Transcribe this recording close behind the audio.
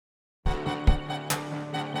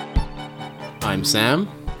I'm Sam.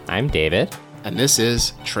 I'm David. And this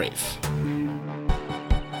is Trafe.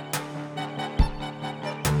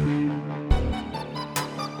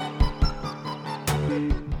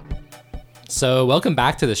 So welcome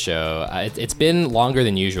back to the show. It's been longer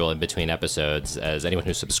than usual in between episodes, as anyone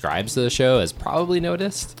who subscribes to the show has probably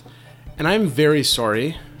noticed. And I'm very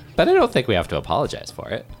sorry. But I don't think we have to apologize for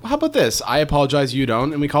it. How about this? I apologize, you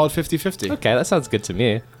don't, and we call it 50-50. Okay, that sounds good to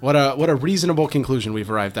me. What a reasonable conclusion we've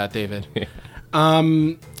arrived at, David.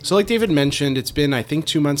 So like David mentioned, it's been, I think,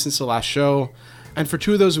 2 months since the last show. And for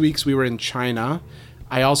 2 of those weeks, we were in China.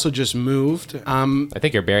 I also just moved. I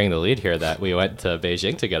think you're bearing the lead here that we went to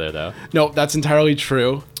Beijing together, though. No, that's entirely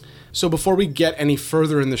true. So before we get any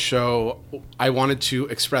further in the show, I wanted to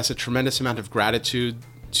express a tremendous amount of gratitude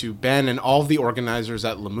to Ben and all of the organizers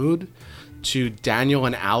at Lamood, to Daniel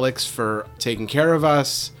and Alex for taking care of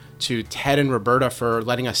us, to Ted and Roberta for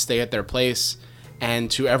letting us stay at their place, and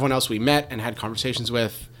to everyone else we met and had conversations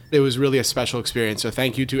with. It was really a special experience. So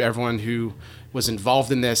thank you to everyone who was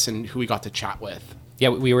involved in this and who we got to chat with. Yeah,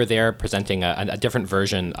 we were there presenting a different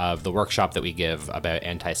version of the workshop that we give about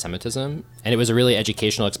anti-Semitism. And it was a really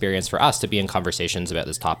educational experience for us to be in conversations about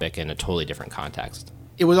this topic in a totally different context.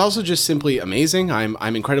 It was also just simply amazing.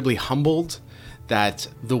 I'm incredibly humbled that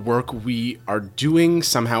the work we are doing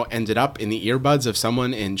somehow ended up in the earbuds of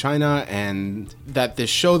someone in China, and that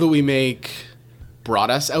this show that we make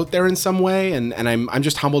brought us out there in some way. And I'm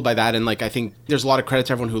just humbled by that. And like, I think there's a lot of credit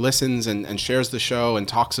to everyone who listens and shares the show and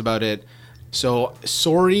talks about it. So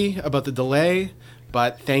sorry about the delay,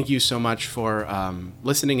 but thank you so much for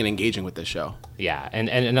listening and engaging with this show. Yeah, and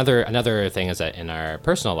another thing is that in our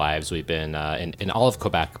personal lives, we've been, in all of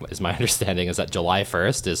Quebec, is my understanding, is that July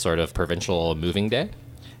 1st is sort of provincial moving day.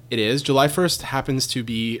 It is. July 1st happens to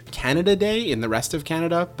be Canada Day in the rest of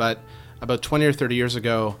Canada, but about 20 or 30 years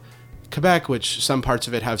ago, Quebec, which some parts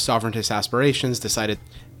of it have sovereigntist aspirations, decided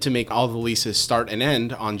to make all the leases start and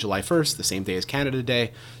end on July 1st, the same day as Canada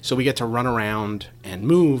Day. So we get to run around and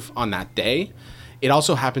move on that day. It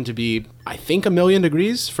also happened to be, I think, 1,000,000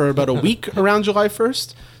 degrees for about a week around July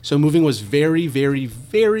 1st. So moving was very, very,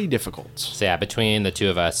 very difficult. So yeah, between the two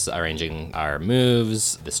of us arranging our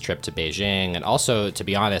moves, this trip to Beijing, and also, to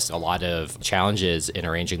be honest, a lot of challenges in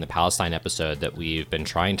arranging the Palestine episode that we've been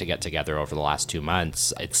trying to get together over the last 2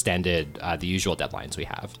 months extended the usual deadlines we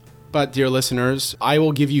have. But dear listeners, I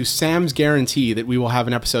will give you Sam's guarantee that we will have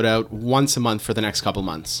an episode out once a month for the next couple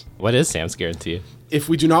months. What is Sam's guarantee? If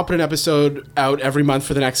we do not put an episode out every month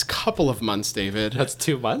for the next couple of months, David. That's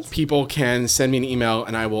 2 months? People can send me an email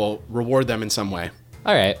and I will reward them in some way.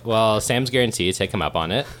 All right. Well, Sam's guarantee, take him up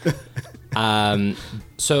on it.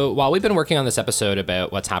 So while we've been working on this episode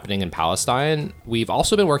about what's happening in Palestine, we've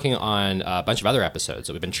also been working on a bunch of other episodes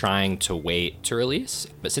that we've been trying to wait to release.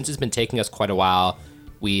 But since it's been taking us quite a while,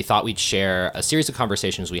 we thought we'd share a series of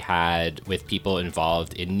conversations we had with people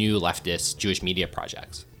involved in new leftist Jewish media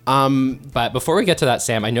projects. But before we get to that,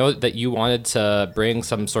 Sam, I know that you wanted to bring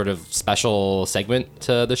some sort of special segment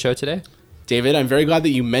to the show today. David, I'm very glad that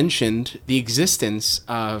you mentioned the existence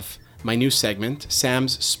of my new segment,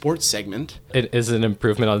 Sam's Sports segment. It is an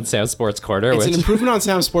improvement on Sam's Sports Corner. It's an improvement on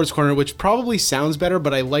Sam's Sports Corner, which probably sounds better,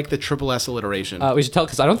 but I like the triple S alliteration. We should tell,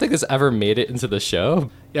 because I don't think this ever made it into the show.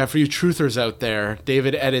 Yeah, for you truthers out there,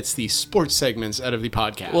 David edits the sports segments out of the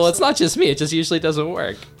podcast. Well, it's not just me. It just usually doesn't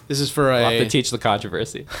work. This is for We'll have to teach the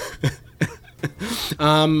controversy.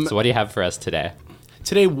 So what do you have for us today?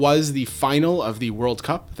 Today was the final of the World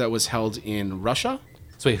Cup that was held in Russia.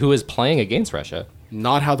 So wait, who is playing against Russia?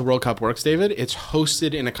 Not how the World Cup works, David. It's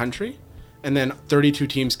hosted in a country, and then 32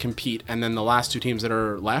 teams compete, and then the last 2 teams that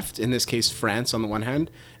are left, in this case France on the one hand,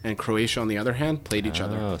 and Croatia on the other hand, played each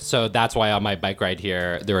other. So that's why on my bike ride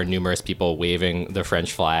here, there were numerous people waving the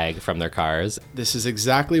French flag from their cars. This is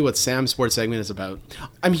exactly what Sam's Sports segment is about.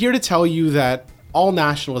 I'm here to tell you that all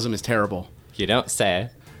nationalism is terrible. You don't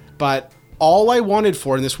say. But all I wanted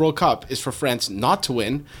for in this World Cup is for France not to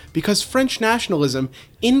win, because French nationalism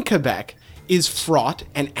in Quebec is fraught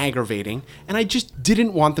and aggravating, and I just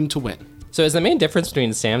didn't want them to win. So is the main difference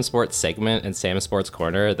between Sam's Sports segment and Sam's Sports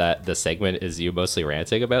Corner that the segment is you mostly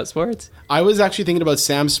ranting about sports? I was actually thinking about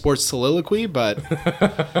Sam's Sports soliloquy, but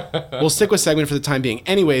we'll stick with segment for the time being.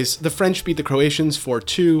 Anyways, the French beat the Croatians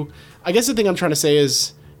 4-2. I guess the thing I'm trying to say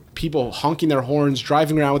is people honking their horns,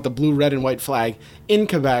 driving around with the blue, red, and white flag in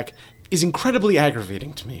Quebec is incredibly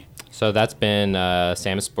aggravating to me. So that's been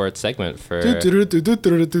Sam's Sports segment for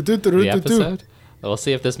the episode. We'll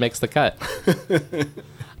see if this makes the cut.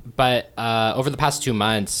 But over the past 2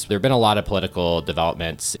 months, there have been a lot of political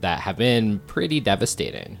developments that have been pretty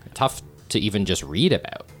devastating. Tough to even just read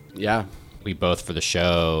about. Yeah. We both, for the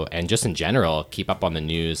show and just in general, keep up on the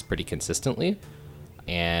news pretty consistently.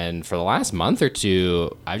 And for the last month or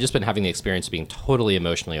two, I've just been having the experience of being totally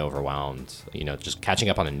emotionally overwhelmed, just catching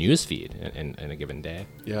up on the news feed in a given day.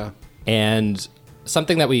 Yeah. And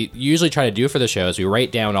something that we usually try to do for the show is we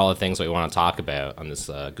write down all the things that we want to talk about on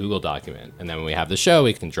this Google document. And then when we have the show,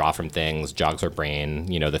 we can draw from things, jogs our brain,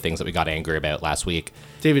 the things that we got angry about last week.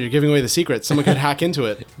 David, you're giving away the secret. Someone could hack into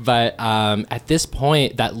it. But at this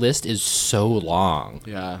point, that list is so long.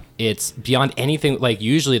 Yeah. It's beyond anything. Like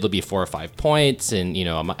usually there'll be 4 or 5 points and,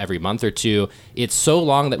 every month or two. It's so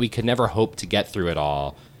long that we could never hope to get through it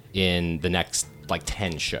all in the next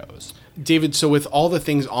 10 shows. David, so with all the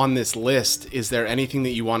things on this list, is there anything that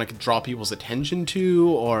you want to draw people's attention to,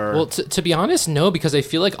 or? Well, to be honest, no, because I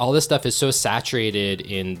feel like all this stuff is so saturated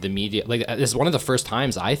in the media. Like, this is one of the first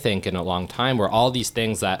times, I think, in a long time where all these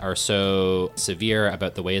things that are so severe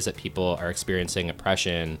about the ways that people are experiencing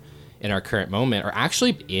oppression in our current moment are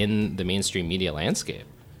actually in the mainstream media landscape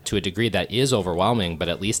to a degree that is overwhelming, but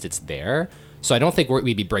at least it's there. So I don't think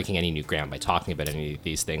we'd be breaking any new ground by talking about any of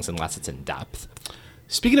these things unless it's in depth.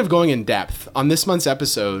 Speaking of going in depth, on this month's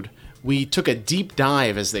episode, we took a deep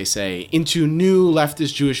dive, as they say, into new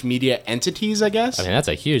leftist Jewish media entities, I guess. I mean, that's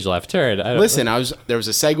a huge left turn. Listen, there was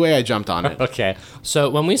a segue, I jumped on it. Okay. So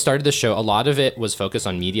when we started the show, a lot of it was focused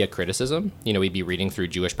on media criticism. We'd be reading through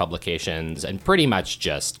Jewish publications and pretty much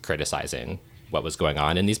just criticizing what was going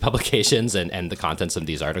on in these publications and the contents of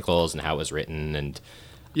these articles and how it was written. And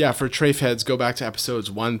yeah, for Trafe heads, go back to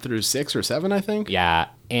episodes 1 through 6 or 7, I think. Yeah,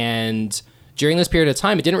 and during this period of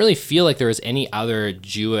time, it didn't really feel like there was any other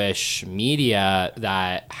Jewish media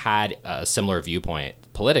that had a similar viewpoint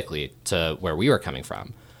politically to where we were coming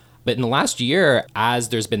from. But in the last year, as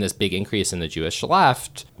there's been this big increase in the Jewish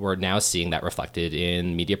left, we're now seeing that reflected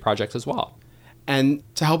in media projects as well. And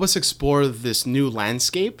to help us explore this new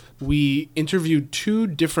landscape, we interviewed 2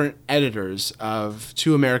 different editors of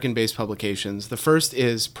 2 American-based publications. The first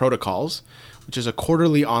is Protocols, which is a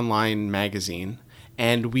quarterly online magazine.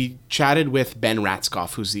 And we chatted with Ben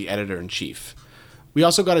Ratzkoff, who's the editor-in-chief. We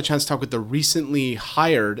also got a chance to talk with the recently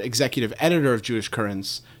hired executive editor of Jewish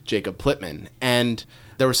Currents, Jacob Plitman. And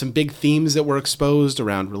there were some big themes that were exposed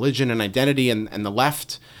around religion and identity and the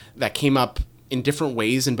left that came up in different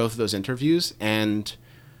ways in both of those interviews. And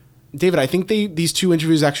David, I think these 2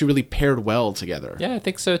 interviews actually really paired well together. Yeah, I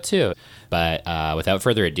think so too. But without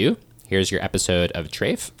further ado, here's your episode of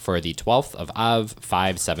Trafe for the 12th of Av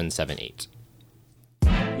 5778.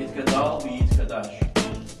 יתגדל ויתקדש.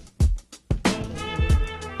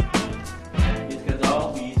 יתגדל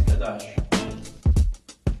ויתקדש.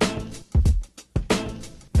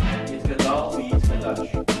 יתגדל ויתקדש.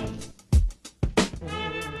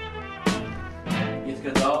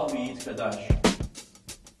 יתגדל ויתקדש.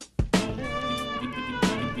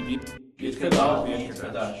 יתגדל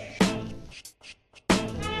ויתקדש.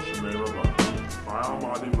 שמי רבה, מה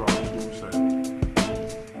אמרתי ברשת ומסיים?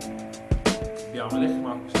 ביאמלך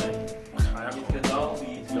מהכוסי,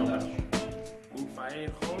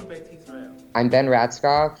 I'm Ben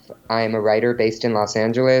Ratzkoff. I'm a writer based in Los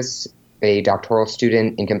Angeles, a doctoral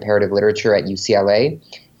student in comparative literature at UCLA,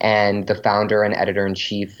 and the founder and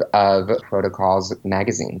editor-in-chief of Protocols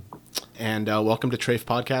magazine. And welcome to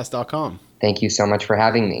TrafePodcast.com. Thank you so much for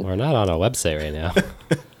having me. We're not on a website right now.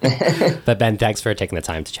 But Ben, thanks for taking the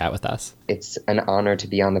time to chat with us. It's an honor to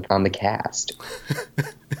be on the cast.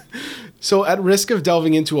 So at risk of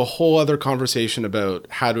delving into a whole other conversation about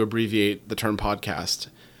how to abbreviate the term podcast,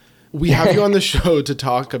 we have you on the show to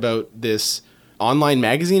talk about this online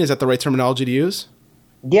magazine. Is that the right terminology to use?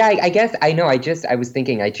 Yeah, I guess I know. I just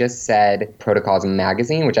said Protocols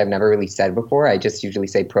magazine, which I've never really said before. I just usually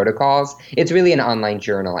say Protocols. It's really an online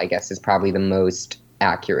journal, I guess, is probably the most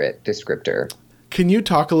accurate descriptor. Can you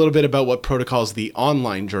talk a little bit about what Protocols, the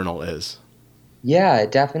online journal, is? Yeah,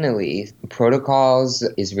 definitely. Protocols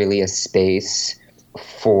is really a space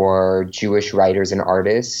for Jewish writers and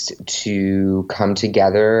artists to come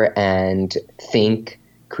together and think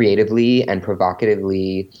creatively and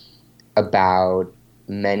provocatively about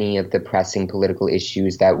many of the pressing political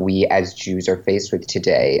issues that we as Jews are faced with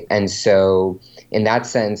today. And so in that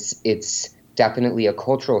sense, it's definitely a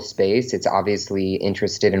cultural space. It's obviously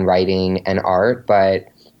interested in writing and art, but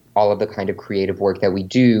all of the kind of creative work that we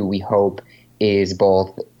do, we hope is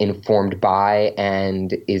both informed by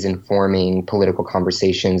and is informing political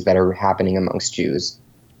conversations that are happening amongst Jews.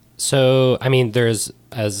 So, I mean, there's,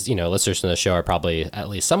 as you know, listeners to the show are probably at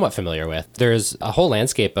least somewhat familiar with, there's a whole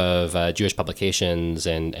landscape of Jewish publications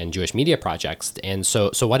and Jewish media projects. And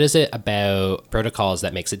so what is it about Protocols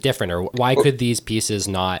that makes it different? Or why could these pieces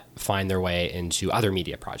not find their way into other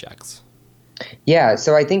media projects? Yeah,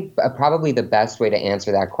 so I think probably the best way to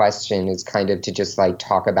answer that question is kind of to just like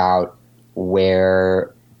talk about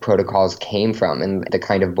where protocols came from and the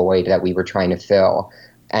kind of void that we were trying to fill.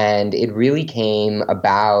 And it really came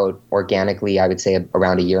about organically, I would say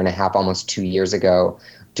around a year and a half, almost 2 years ago,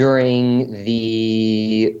 during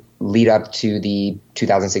the lead up to the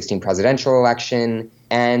 2016 presidential election.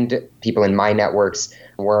 And people in my networks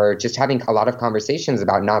were just having a lot of conversations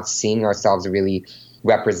about not seeing ourselves really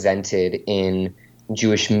represented in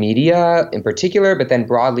Jewish media in particular, but then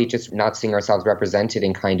broadly just not seeing ourselves represented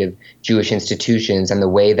in kind of Jewish institutions and the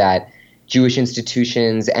way that Jewish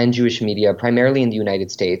institutions and Jewish media, primarily in the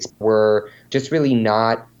United States, were just really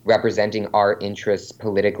not representing our interests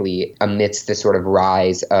politically amidst the sort of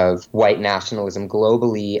rise of white nationalism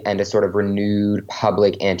globally and a sort of renewed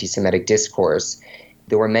public anti-Semitic discourse.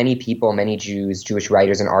 There were many people, many Jews, Jewish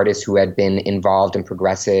writers and artists who had been involved in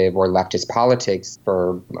progressive or leftist politics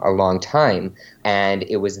for a long time. And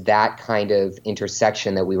it was that kind of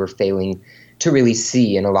intersection that we were failing to really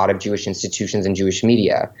see in a lot of Jewish institutions and Jewish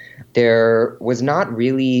media. There was not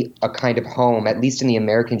really a kind of home, at least in the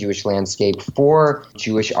American Jewish landscape, for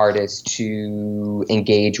Jewish artists to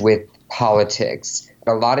engage with politics.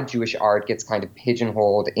 A lot of Jewish art gets kind of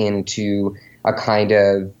pigeonholed into a kind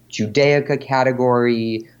of Judaica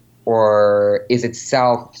category, or is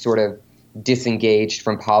itself sort of disengaged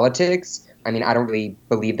from politics. I mean, I don't really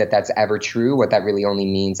believe that that's ever true. What that really only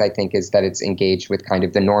means, I think, is that it's engaged with kind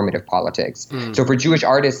of the normative politics. So for Jewish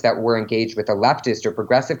artists that were engaged with a leftist or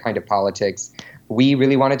progressive kind of politics, we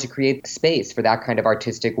really wanted to create space for that kind of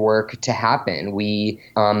artistic work to happen.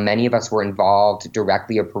 Many of us were involved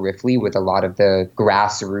directly or peripherally with a lot of the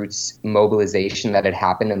grassroots mobilization that had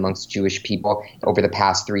happened amongst Jewish people over the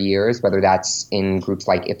past 3 years, whether that's in groups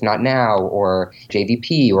like If Not Now or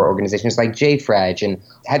JVP or organizations like JFREJ, and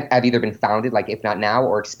have either been founded like If Not Now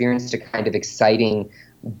or experienced a kind of exciting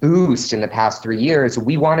boost in the past 3 years.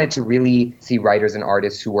 We wanted to really see writers and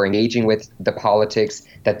artists who were engaging with the politics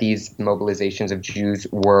that these mobilizations of Jews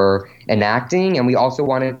were enacting. And we also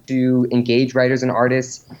wanted to engage writers and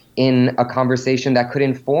artists in a conversation that could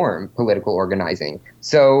inform political organizing.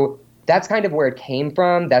 So that's kind of where it came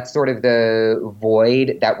from. That's sort of the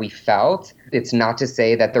void that we felt. It's not to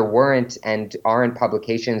say that there weren't and aren't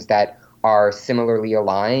publications that are similarly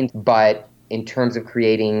aligned, but in terms of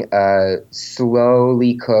creating a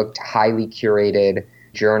slowly cooked, highly curated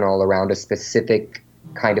journal around a specific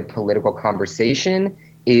kind of political conversation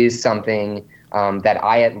is something that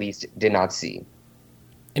I at least did not see.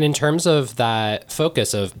 And in terms of that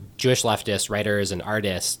focus of Jewish leftist writers and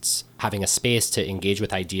artists having a space to engage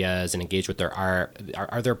with ideas and engage with their art,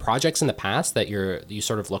 are there projects in the past that you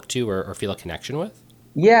sort of look to or feel a connection with?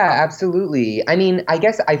 Yeah, absolutely. I mean, I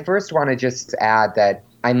guess I first want to just add that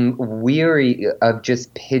I'm weary of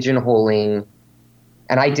just pigeonholing,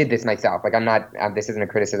 and I did this myself. Like, I'm not, this isn't a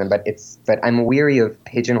criticism, but I'm weary of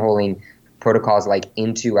pigeonholing protocols like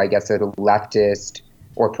into, I guess, a leftist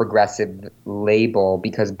or progressive label,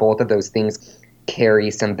 because both of those things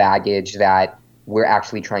carry some baggage that we're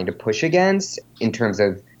actually trying to push against in terms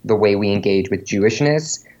of the way we engage with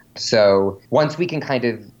Jewishness. So once we can kind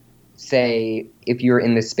of say, if you're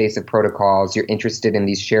in this space of protocols, you're interested in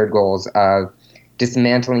these shared goals of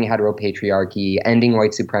dismantling heteropatriarchy, ending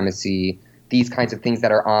white supremacy, these kinds of things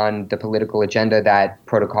that are on the political agenda that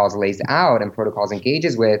protocols lays out and protocols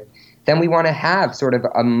engages with, then we want to have sort of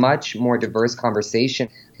a much more diverse conversation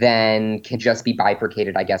than can just be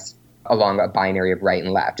bifurcated, I guess, along a binary of right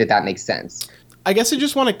and left, if that makes sense. I guess I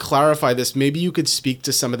just want to clarify this. Maybe you could speak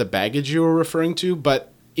to some of the baggage you were referring to,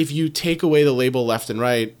 but if you take away the label left and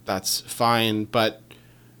right, that's fine, but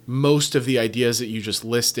most of the ideas that you just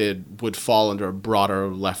listed would fall under a broader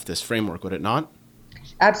leftist framework, would it not?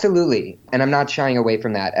 Absolutely. And I'm not shying away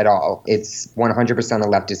from that at all. It's 100% a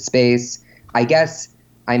leftist space. I guess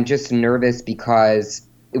I'm just nervous because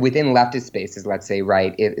within leftist spaces, let's say,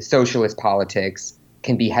 right, socialist politics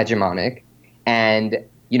can be hegemonic. And,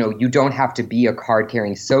 you don't have to be a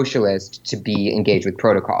card-carrying socialist to be engaged with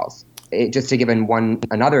protocols. Just to give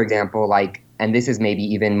another example, and this is maybe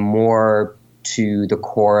even more to the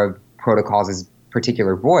core of protocols'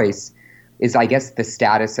 particular voice, is, I guess, the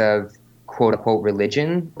status of quote-unquote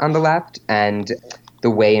religion on the left and the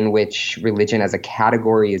way in which religion as a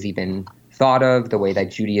category is even thought of, the way that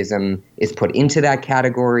Judaism is put into that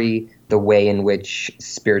category, the way in which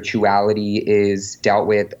spirituality is dealt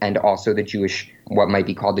with, and also the Jewish, what might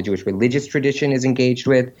be called the Jewish religious tradition is engaged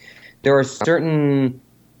with. There are certain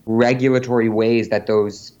regulatory ways that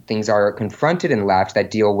those things are confronted in left that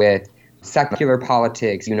deal with secular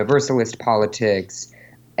politics, universalist politics,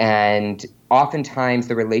 And oftentimes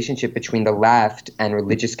the relationship between the left and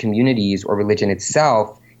religious communities or religion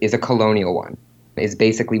itself is a colonial one, is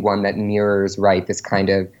basically one that mirrors, right, this kind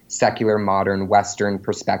of secular, modern, Western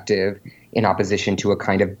perspective in opposition to a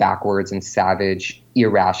kind of backwards and savage,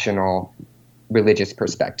 irrational religious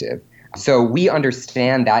perspective. So we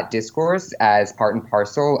understand that discourse as part and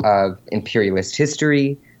parcel of imperialist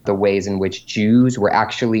history, the ways in which Jews were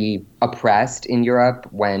actually oppressed in Europe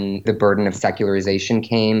when the burden of secularization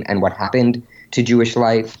came and what happened to Jewish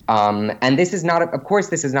life. And this is not, of course,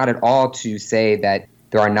 this is not at all to say that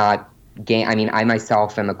there are not I mean, I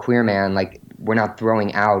myself am a queer man. Like, we're not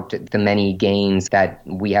throwing out the many gains that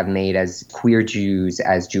we have made as queer Jews,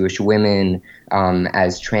 as Jewish women,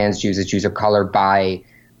 as trans Jews, as Jews of color by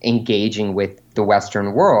engaging with the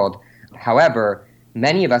Western world. However,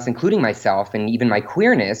 many of us, including myself and even my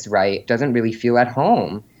queerness, right, doesn't really feel at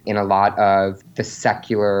home in a lot of the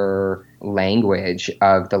secular language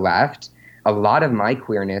of the left. A lot of my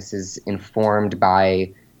queerness is informed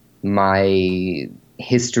by my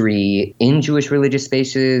history in Jewish religious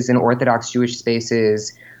spaces and Orthodox Jewish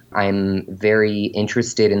spaces. I'm very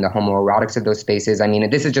interested in the homoerotics of those spaces. I mean,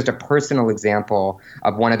 this is just a personal example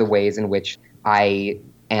of one of the ways in which I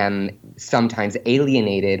am sometimes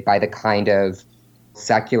alienated by the kind of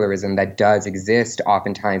secularism that does exist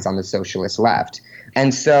oftentimes on the socialist left.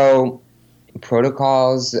 And so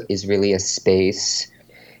Protocols is really a space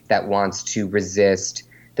that wants to resist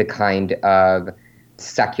the kind of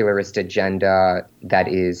secularist agenda that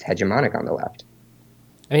is hegemonic on the left.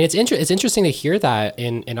 I mean, it's interesting to hear that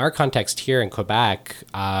in our context here in Quebec,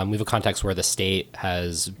 we have a context where the state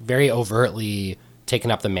has very overtly taken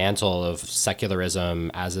up the mantle of secularism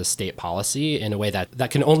as a state policy in a way that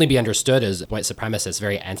can only be understood as white supremacist,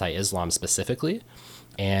 very anti-Islam specifically.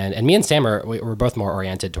 And me and Sam we're both more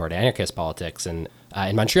oriented toward anarchist politics. And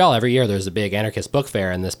in Montreal, every year there's a big anarchist book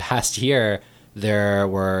fair. And this past year, there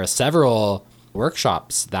were several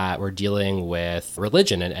workshops that were dealing with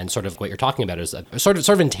religion and sort of what you're talking about is sort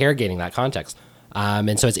of interrogating that context.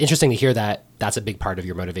 And so it's interesting to hear that that's a big part of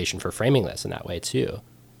your motivation for framing this in that way too.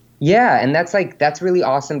 Yeah, and that's really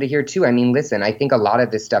awesome to hear too. I mean, listen, I think a lot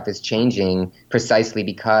of this stuff is changing precisely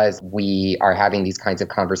because we are having these kinds of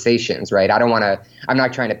conversations, right? I'm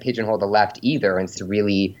not trying to pigeonhole the left either. And it's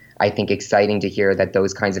really, I think, exciting to hear that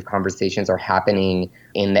those kinds of conversations are happening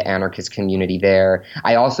in the anarchist community there.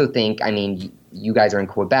 I also think, I mean, you guys are in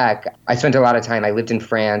Quebec. I spent a lot of time, I lived in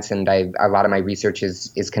France, and a lot of my research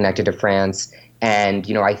is connected to France. And,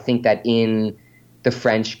 you know, I think that in the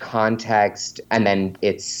French context and then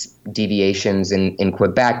its deviations in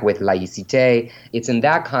Quebec with laïcité, it's in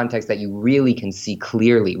that context that you really can see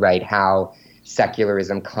clearly, right, how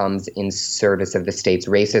secularism comes in service of the state's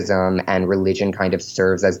racism and religion kind of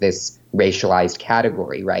serves as this racialized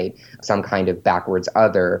category, right, some kind of backwards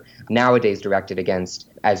other, nowadays directed against,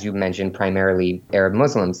 as you mentioned, primarily Arab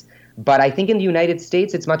Muslims. But I think in the United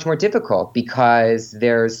States, it's much more difficult because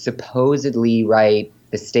there's supposedly, right,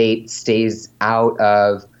 the state stays out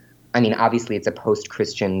of, I mean, obviously it's a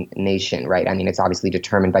post-Christian nation, right? I mean, it's obviously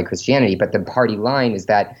determined by Christianity, but the party line is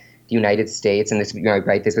that the United States, and this, you know,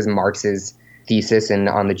 right, this was Marx's thesis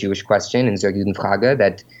on the Jewish question in Zur Judenfrage,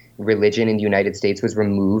 that religion in the United States was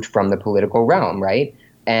removed from the political realm, right?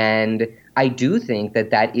 And I do think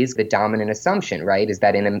that is the dominant assumption, right? Is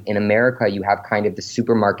that in America you have kind of the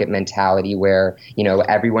supermarket mentality where, you know,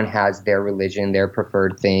 everyone has their religion, their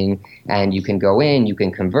preferred thing, and you can go in, you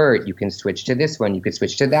can convert, you can switch to this one, you could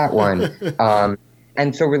switch to that one.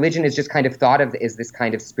 And so religion is just kind of thought of as this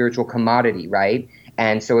kind of spiritual commodity, right?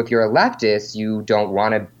 And so if you're a leftist, you don't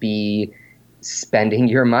want to be spending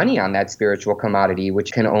your money on that spiritual commodity,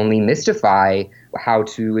 which can only mystify how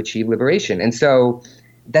to achieve liberation. And so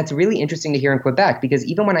that's really interesting to hear in Quebec, because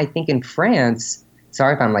even when I think in France,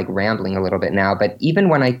 sorry if I'm like rambling a little bit now, but even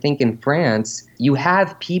when I think in France, you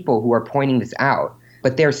have people who are pointing this out,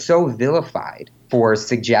 but they're so vilified for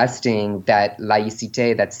suggesting that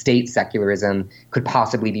laïcité, that state secularism, could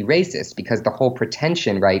possibly be racist, because the whole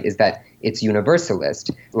pretension, right, is that it's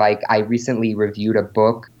universalist. Like, I recently reviewed a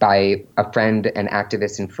book by a friend and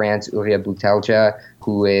activist in France, Ouria Boutelja,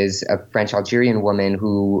 who is a French-Algerian woman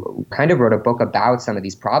who kind of wrote a book about some of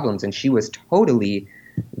these problems, and she was totally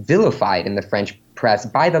vilified in the French press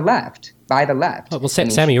by the left. Oh, well,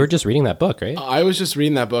 Sammy, you were just reading that book, right? I was just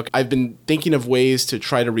reading that book. I've been thinking of ways to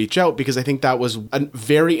try to reach out because I think that was a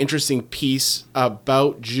very interesting piece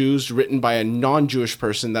about Jews written by a non-Jewish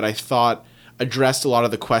person that I thought addressed a lot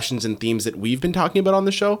of the questions and themes that we've been talking about on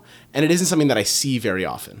the show. And it isn't something that I see very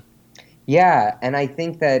often. Yeah, and I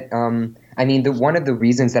think that, one of the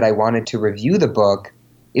reasons that I wanted to review the book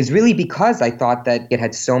is really because I thought that it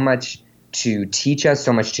had so much to teach us,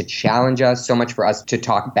 so much to challenge us, so much for us to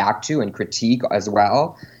talk back to and critique as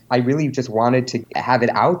well. I really just wanted to have it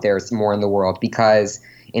out there more in the world, because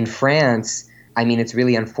in France, I mean, it's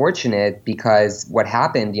really unfortunate because what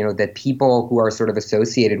happened, that people who are sort of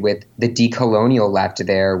associated with the decolonial left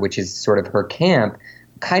there, which is sort of her camp,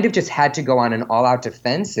 kind of just had to go on an all-out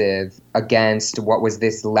defensive against what was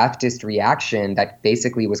this leftist reaction that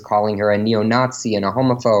basically was calling her a neo-Nazi and a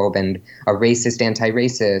homophobe and a racist,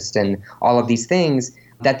 anti-racist, and all of these things,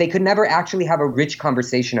 that they could never actually have a rich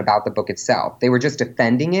conversation about the book itself. They were just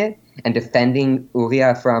defending it and defending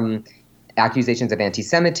Uriah from accusations of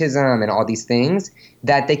anti-Semitism and all these things,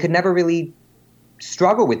 that they could never really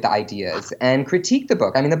struggle with the ideas and critique the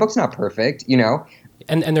book. I mean, the book's not perfect,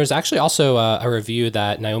 And there's actually also a review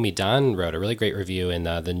that Naomi Dunn wrote, a really great review in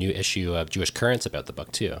the new issue of Jewish Currents about the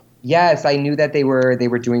book too. Yes, I knew that they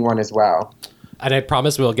were doing one as well. And I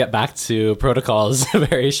promise we'll get back to protocols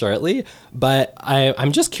very shortly. But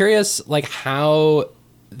I'm just curious, like, how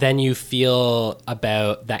then you feel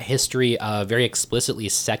about that history of very explicitly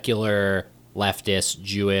secular leftist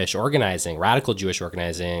Jewish organizing, radical Jewish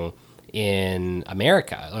organizing in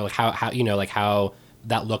America. Like how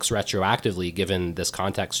that looks retroactively given this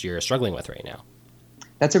context you're struggling with right now.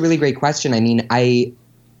 That's a really great question. I mean,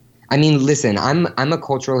 listen, I'm a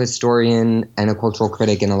cultural historian and a cultural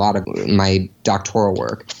critic in a lot of my doctoral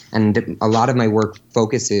work. And a lot of my work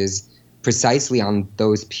focuses precisely on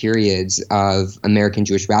those periods of American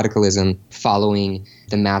Jewish radicalism following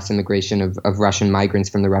the mass immigration of Russian migrants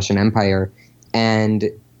from the Russian Empire.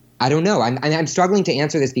 And I don't know, I'm struggling to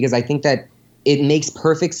answer this because I think that it makes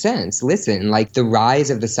perfect sense. Listen, like the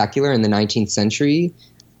rise of the secular in the 19th century,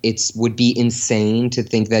 it would be insane to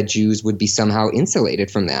think that Jews would be somehow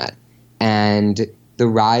insulated from that. And the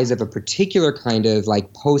rise of a particular kind of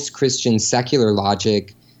like post-Christian secular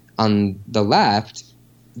logic on the left,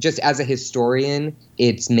 just as a historian,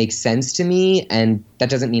 it makes sense to me. And that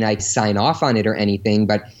doesn't mean I sign off on it or anything,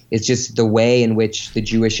 but it's just the way in which the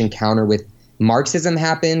Jewish encounter with Marxism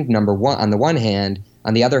happened, number one, on the one hand.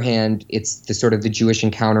 On the other hand, it's the sort of the Jewish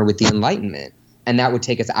encounter with the Enlightenment. And that would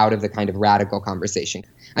take us out of the kind of radical conversation.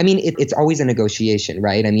 I mean, it's always a negotiation,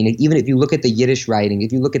 right? I mean, even if you look at the Yiddish writing,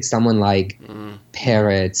 if you look at someone like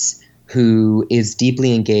Peretz, who is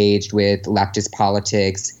deeply engaged with leftist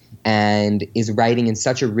politics and is writing in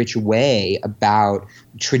such a rich way about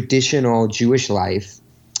traditional Jewish life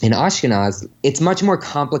in Ashkenaz, it's much more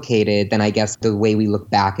complicated than, I guess, the way we look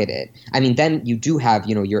back at it. I mean, then you do have,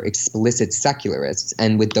 your explicit secularists.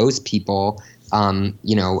 And with those people, I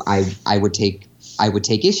would take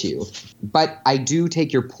issue. But I do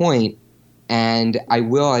take your point, and I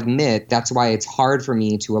will admit that's why it's hard for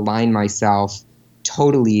me to align myself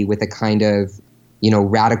totally with a kind of,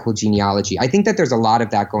 radical genealogy. I think that there's a lot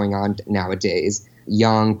of that going on nowadays.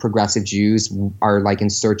 Young progressive Jews are like in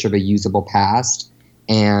search of a usable past,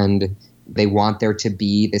 and they want there to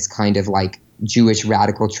be this kind of like Jewish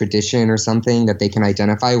radical tradition or something that they can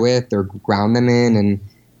identify with or ground them in.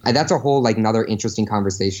 And that's a whole like another interesting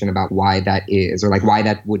conversation about why that is, or like why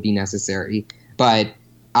that would be necessary. But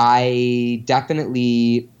I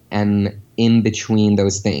definitely am in between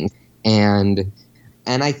those things. And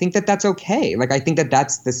I think that that's okay. Like, I think that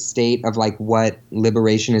that's the state of like what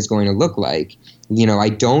liberation is going to look like. I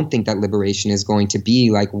don't think that liberation is going to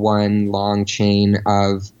be like one long chain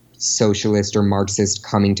of socialist or Marxist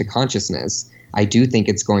coming to consciousness. I do think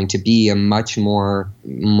it's going to be a much more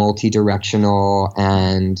multi-directional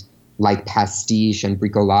and like pastiche and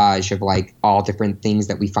bricolage of like all different things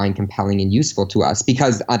that we find compelling and useful to us.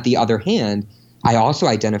 Because on the other hand, I also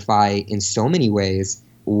identify in so many ways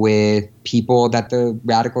with people that the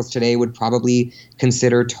radicals today would probably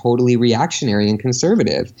consider totally reactionary and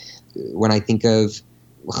conservative. When I think of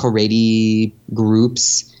Haredi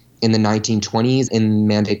groups in the 1920s in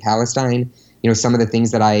Mandate Palestine, some of the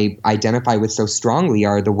things that I identify with so strongly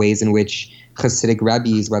are the ways in which Hasidic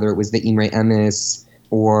Rebbes, whether it was the Imre Emes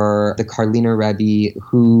or the Karliner Rebbe,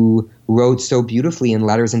 who wrote so beautifully in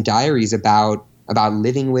letters and diaries about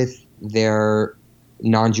living with their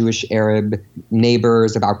non-Jewish Arab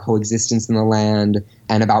neighbors, about coexistence in the land,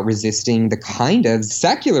 and about resisting the kind of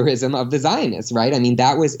secularism of the Zionists, right? I mean,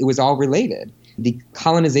 it was all related. The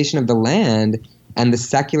colonization of the land and the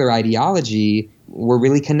secular ideology were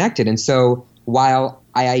really connected. And so while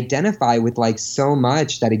I identify with like so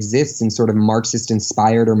much that exists in sort of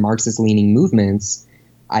Marxist-inspired or Marxist-leaning movements,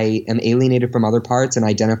 I am alienated from other parts and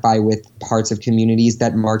identify with parts of communities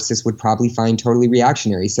that Marxists would probably find totally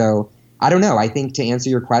reactionary. So I don't know. I think to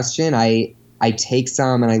answer your question, I take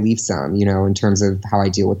some and I leave some, in terms of how I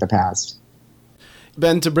deal with the past.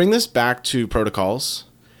 Ben, to bring this back to protocols,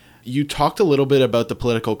 You talked a little bit about the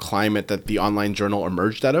political climate that the online journal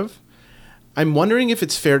emerged out of. I'm wondering if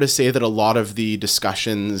it's fair to say that a lot of the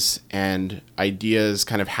discussions and ideas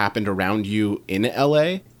kind of happened around you in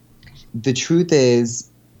LA. The truth is,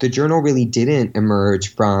 the journal really didn't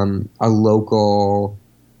emerge from a local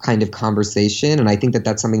kind of conversation, and I think that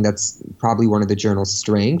that's something that's probably one of the journal's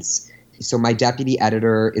strengths. So my deputy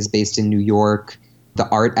editor is based in New York. The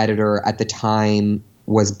art editor at the time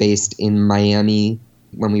was based in Miami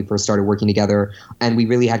when we first started working together, and we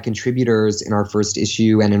really had contributors in our first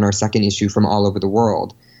issue and in our second issue from all over the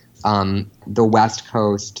world. The West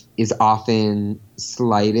Coast is often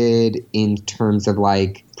slighted in terms of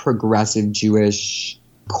like progressive Jewish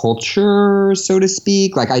culture, so to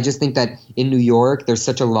speak. Like, I just think that in New York, there's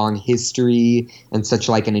such a long history and such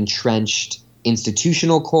like an entrenched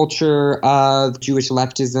institutional culture of Jewish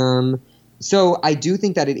leftism. So I do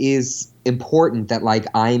think that it is important that like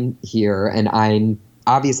I'm here, and I'm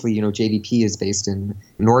obviously, JVP is based in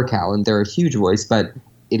NorCal and they're a huge voice, but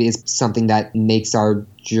it is something that makes our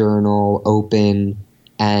journal open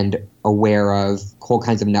and aware of whole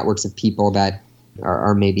kinds of networks of people that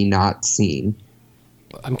are maybe not seen.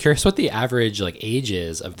 I'm curious what the average age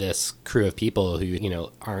is of this crew of people who,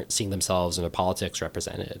 aren't seeing themselves in the politics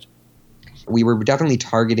represented. We were definitely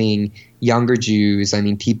targeting younger Jews. I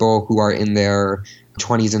mean, people who are in their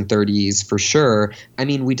 20s and 30s for sure. I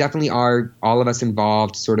mean, we definitely are, all of us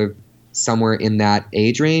involved sort of somewhere in that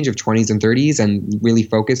age range of 20s and 30s, and really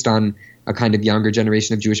focused on a kind of younger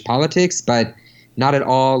generation of Jewish politics, but not at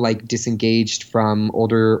all disengaged from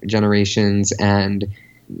older generations and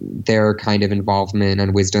their kind of involvement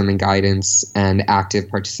and wisdom and guidance and active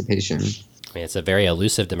participation. I mean, it's a very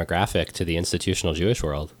elusive demographic to the institutional Jewish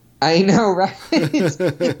world. I know, right? That's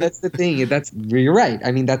the thing. You're right.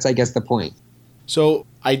 I mean, that's, I guess, the point. So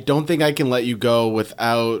I don't think I can let you go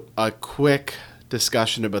without a quick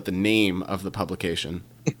discussion about the name of the publication.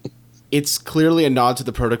 It's clearly a nod to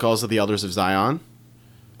the protocols of the Elders of Zion.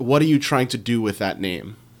 What are you trying to do with that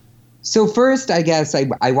name? So first, I guess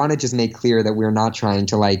I want to just make clear that we're not trying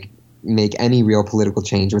to make any real political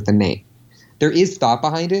change with the name. There is thought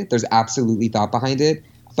behind it. There's absolutely thought behind it,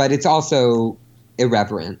 but it's also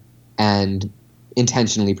irreverent and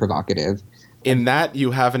intentionally provocative. In that,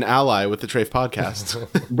 you have an ally with the Trafe podcast.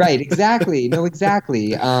 Right, exactly. No,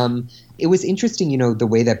 exactly. It was interesting, the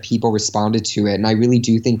way that people responded to it. And I really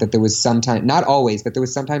do think that there was sometimes, not always, but there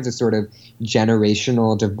was sometimes a sort of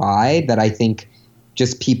generational divide that I think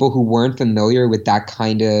just people who weren't familiar with that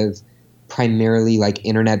kind of primarily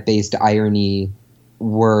internet-based irony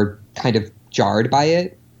were kind of jarred by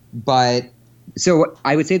it. But so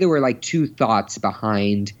I would say there were two thoughts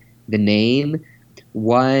behind the name.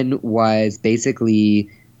 One was basically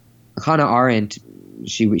Hannah Arendt.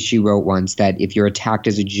 She wrote once that if you're attacked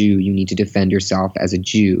as a Jew, you need to defend yourself as a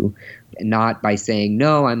Jew, not by saying,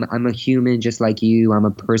 no, I'm a human just like you, I'm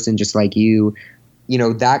a person just like you.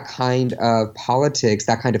 That kind of politics,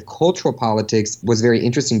 that kind of cultural politics was very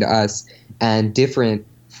interesting to us and different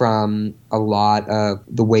from a lot of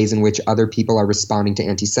the ways in which other people are responding to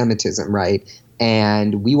anti-Semitism, right?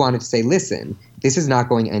 And we wanted to say, listen, this is not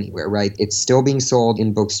going anywhere, right? It's still being sold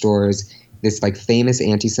in bookstores, this famous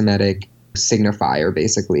anti-Semitic signifier,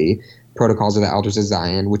 basically, Protocols of the Elders of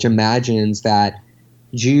Zion, which imagines that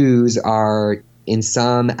Jews are in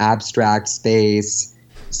some abstract space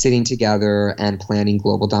sitting together and planning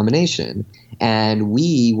global domination. And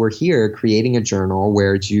we were here creating a journal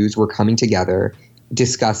where Jews were coming together,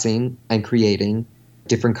 discussing and creating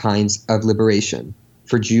different kinds of liberation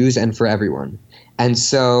for Jews and for everyone. And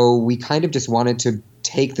so we kind of just wanted to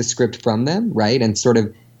take the script from them, right, and sort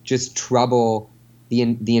of just trouble the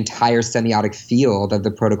entire semiotic field of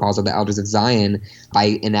the Protocols of the Elders of Zion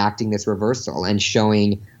by enacting this reversal and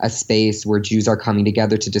showing a space where Jews are coming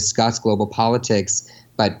together to discuss global politics,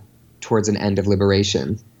 but towards an end of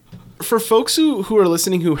liberation. For folks who are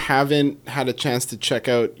listening who haven't had a chance to check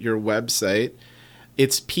out your website,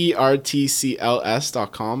 it's prtcls.com,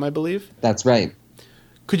 I believe. That's right.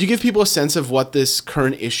 Could you give people a sense of what this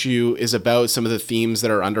current issue is about, some of the themes that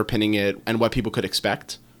are underpinning it, and what people could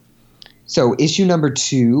expect? So issue number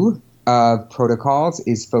 2 of Protocols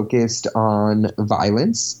is focused on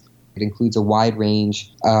violence. It includes a wide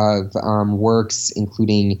range of works,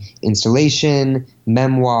 including installation,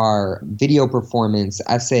 memoir, video performance,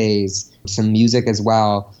 essays, some music as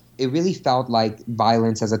well. It really felt like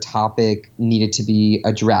violence as a topic needed to be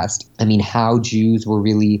addressed. I mean, how Jews were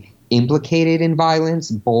really implicated in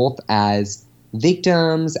violence, both as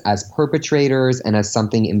victims, as perpetrators, and as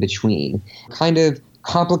something in between, kind of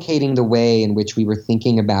complicating the way in which we were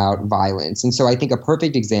thinking about violence. And so I think a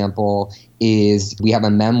perfect example is we have a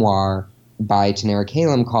memoir by Tanara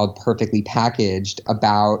Kalem called Perfectly Packaged,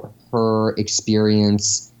 about her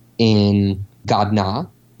experience in Gadna,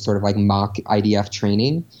 sort of like mock IDF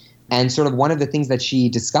training. And sort of one of the things that she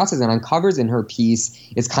discusses and uncovers in her piece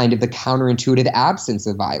is kind of the counterintuitive absence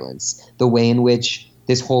of violence, the way in which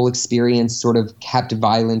this whole experience sort of kept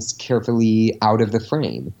violence carefully out of the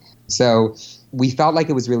frame. So we felt like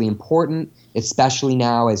it was really important, especially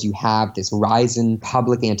now as you have this rise in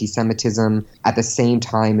public anti-Semitism at the same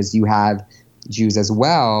time as you have Jews as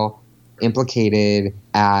well implicated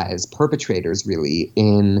as perpetrators, really,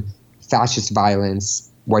 in fascist violence,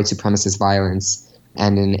 white supremacist violence,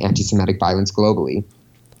 and in anti-Semitic violence globally.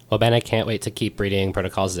 Well, Ben, I can't wait to keep reading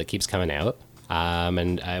Protocols as it keeps coming out.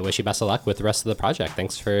 And I wish you best of luck with the rest of the project.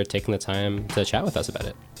 Thanks for taking the time to chat with us about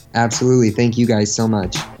it. Absolutely. Thank you guys so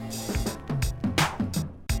much.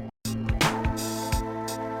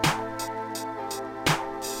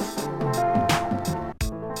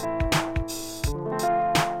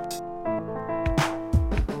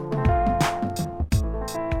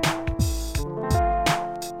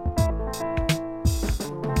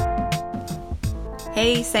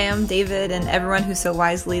 Hey, Sam, David, and everyone who so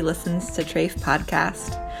wisely listens to Trafe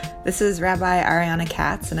Podcast. This is Rabbi Ariana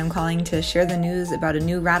Katz, and I'm calling to share the news about a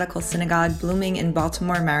new radical synagogue blooming in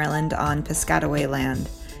Baltimore, Maryland on Piscataway land.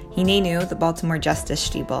 Hinenu, the Baltimore Justice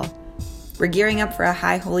Stiebel. We're gearing up for a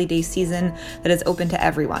high holy day season that is open to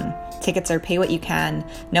everyone. Tickets are pay what you can.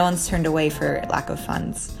 No one's turned away for lack of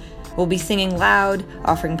funds. We'll be singing loud,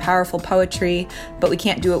 offering powerful poetry, but we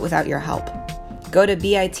can't do it without your help. Go to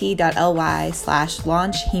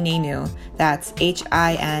bit.ly/launchhinenu, that's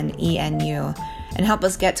HINENU, and help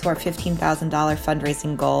us get to our $15,000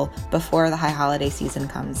 fundraising goal before the high holiday season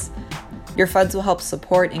comes. Your funds will help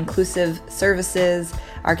support inclusive services,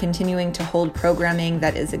 are continuing to hold programming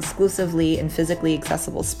that is exclusively in physically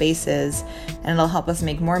accessible spaces, and it'll help us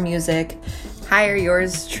make more music, hire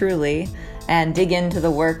yours truly, and dig into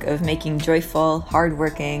the work of making joyful,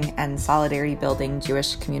 hardworking, and solidarity-building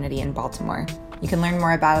Jewish community in Baltimore. You can learn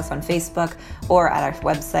more about us on Facebook or at our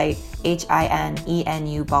website,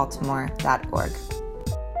 hinenubaltimore.org.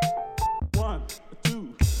 1,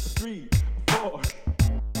 2, 3, 4.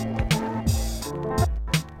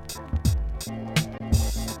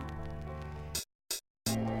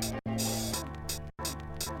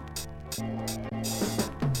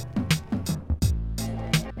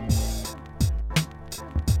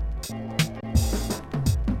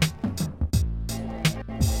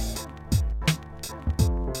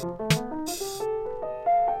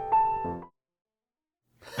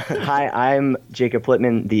 Hi, I'm Jacob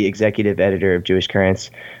Littman, the executive editor of Jewish Currents.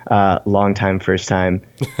 Long time, first time.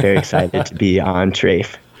 Very excited to be on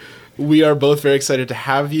Trafe. We are both very excited to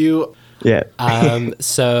have you. Yeah.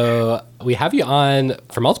 So we have you on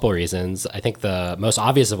for multiple reasons. I think the most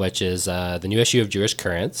obvious of which is the new issue of Jewish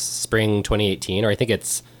Currents, spring 2018, or I think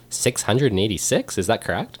it's 686. Is that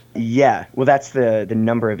correct? Yeah. Well, that's the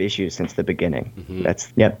number of issues since the beginning.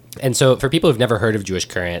 Mm-hmm. Yep. And so for people who've never heard of Jewish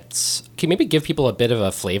Currents, can you maybe give people a bit of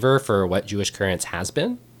a flavor for what Jewish Currents has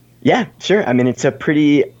been? Yeah, sure. I mean, it's a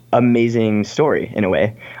pretty amazing story in a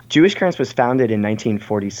way. Jewish Currents was founded in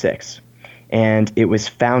 1946, and it was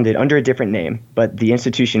founded under a different name, but the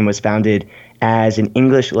institution was founded as an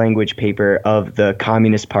English language paper of the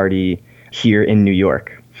Communist Party here in New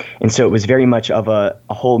York. And so it was very much of a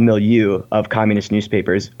whole milieu of communist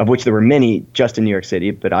newspapers, of which there were many just in New York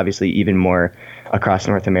City, but obviously even more across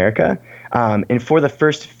North America. And for the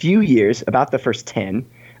first few years, about the first 10,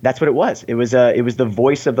 that's what it was. It was the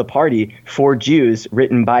voice of the party for Jews,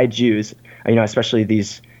 written by Jews, especially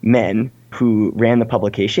these men who ran the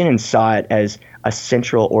publication and saw it as a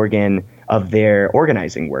central organ of their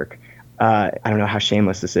organizing work. I don't know how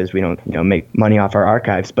shameless this is. We don't make money off our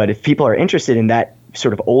archives, but if people are interested in that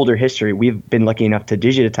sort of older history, we've been lucky enough to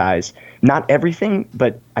digitize not everything,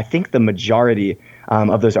 but I think the majority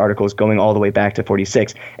of those articles going all the way back to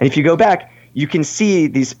 46. And if you go back, you can see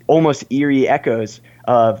these almost eerie echoes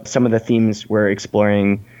of some of the themes we're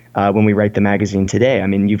exploring when we write the magazine today. I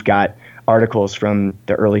mean, you've got articles from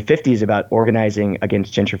the early 50s about organizing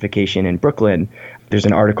against gentrification in Brooklyn. There's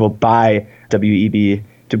an article by W.E.B.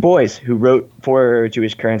 Du Bois, who wrote for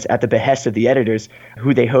Jewish Currents at the behest of the editors,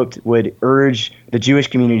 who they hoped would urge the Jewish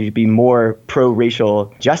community to be more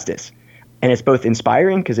pro-racial justice. And it's both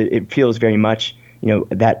inspiring because it feels very much,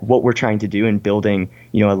 that what we're trying to do in building,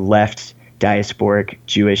 a left diasporic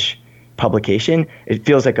Jewish publication, it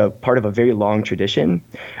feels like a part of a very long tradition.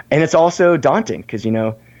 And it's also daunting because,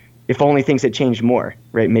 if only things had changed more,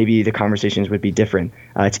 right? Maybe the conversations would be different.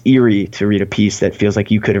 It's eerie to read a piece that feels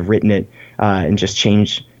like you could have written it and just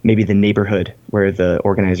changed maybe the neighborhood where the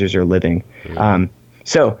organizers are living.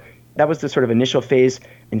 So That was the sort of initial phase.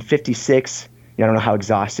 In 56, I don't know how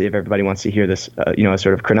exhaustive everybody wants to hear this, a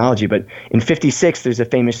sort of chronology, but in 56, there's a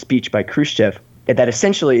famous speech by Khrushchev that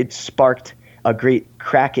essentially it sparked a great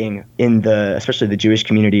cracking in especially the Jewish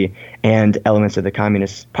community and elements of the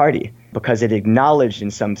Communist Party, because it acknowledged in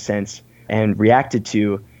some sense and reacted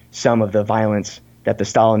to some of the violence that the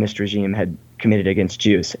Stalinist regime had committed against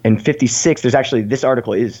Jews. In 56, this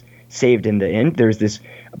article is saved in the end. There's this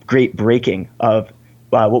great breaking of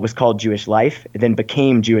what was called Jewish life, then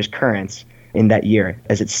became Jewish currents in that year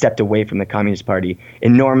as it stepped away from the Communist Party.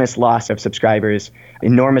 Enormous loss of subscribers,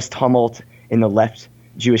 enormous tumult in the left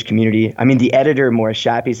Jewish community. I mean, the editor, Morris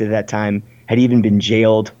Shapis, at that time had even been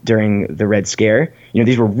jailed during the Red Scare.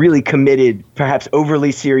 These were really committed, perhaps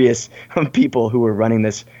overly serious people who were running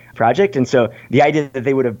this project. And so the idea that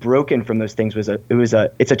they would have broken from those things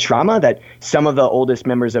it's a trauma that some of the oldest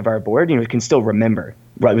members of our board, can still remember.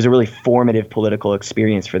 Right? It was a really formative political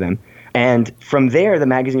experience for them. And from there, the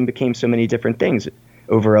magazine became so many different things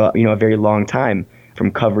over a very long time,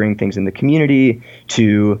 from covering things in the community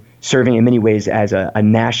to serving in many ways as a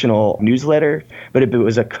national newsletter. But it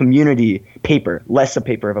was a community paper, less a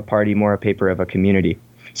paper of a party, more a paper of a community.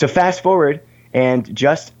 So fast forward, and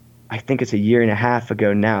I think it's a year and a half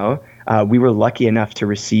ago now, we were lucky enough to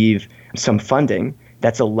receive some funding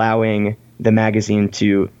that's allowing the magazine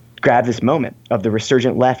to grab this moment of the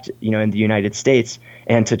resurgent left, in the United States,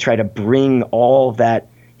 and to try to bring all that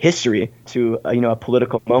history to a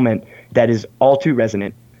political moment that is all too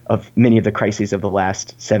resonant of many of the crises of the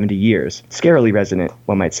last 70 years. Scarily resonant,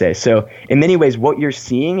 one might say. So in many ways, what you're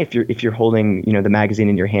seeing, if you're holding the magazine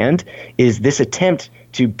in your hand, is this attempt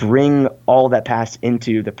to bring all that past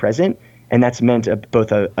into the present. And that's meant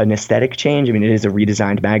both an aesthetic change. I mean, it is a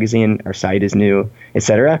redesigned magazine. Our site is new, et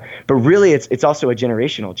cetera. But really, it's also a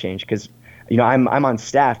generational change, because I'm on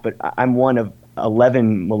staff, but I'm one of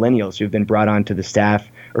 11 millennials who've been brought onto the staff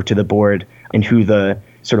or to the board, and who the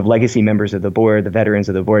sort of legacy members of the board, the veterans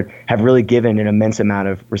of the board, have really given an immense amount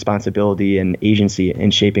of responsibility and agency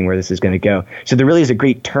in shaping where this is going to go. So there really is a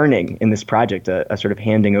great turning in this project, a sort of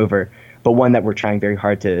handing over, but one that we're trying very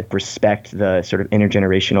hard to respect the sort of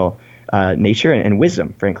intergenerational nature and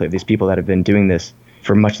wisdom, frankly, of these people that have been doing this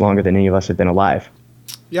for much longer than any of us have been alive.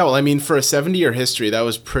 Yeah, well, I mean, for a 70-year history, that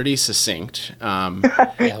was pretty succinct.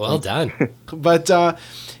 Yeah, well done. But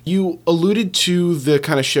you alluded to the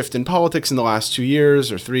kind of shift in politics in the last 2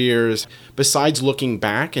 years or 3 years. Besides looking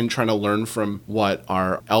back and trying to learn from what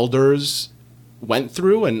our elders went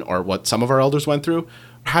through or what some of our elders went through,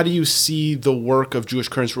 how do you see the work of Jewish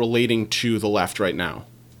Currents relating to the left right now?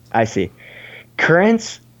 I see.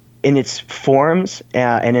 Currents, in its forms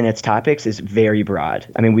and in its topics, is very broad.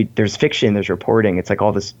 I mean, there's fiction, there's reporting, it's like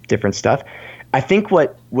all this different stuff. I think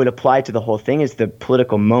what would apply to the whole thing is the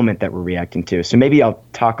political moment that we're reacting to. So maybe I'll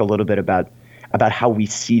talk a little bit about how we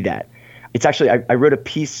see that. It's actually, I wrote a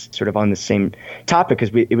piece sort of on the same topic,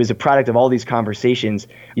 because it was a product of all these conversations.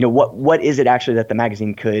 What is it actually that the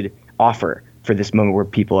magazine could offer for this moment where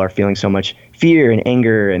people are feeling so much fear and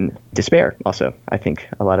anger and despair? Also, I think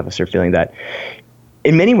a lot of us are feeling that.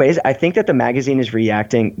 In many ways, I think that the magazine is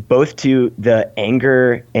reacting both to the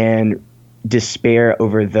anger and despair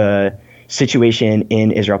over the situation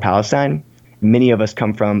in Israel-Palestine. Many of us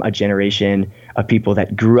come from a generation of people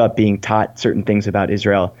that grew up being taught certain things about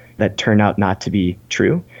Israel that turn out not to be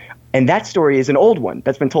true. And that story is an old one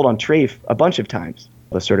that's been told on Treif a bunch of times,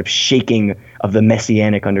 the sort of shaking of the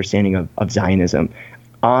messianic understanding of Zionism.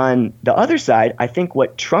 On the other side, I think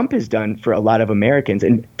what Trump has done for a lot of Americans,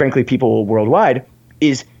 and frankly people worldwide,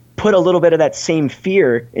 is put a little bit of that same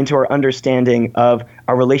fear into our understanding of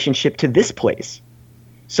our relationship to this place.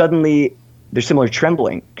 Suddenly, there's similar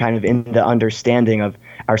trembling kind of in the understanding of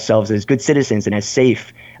ourselves as good citizens and as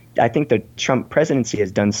safe. I think the Trump presidency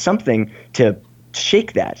has done something to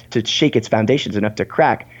shake that, to shake its foundations enough to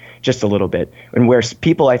crack just a little bit. And where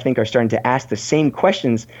people, I think, are starting to ask the same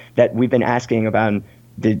questions that we've been asking about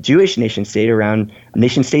the Jewish nation state, around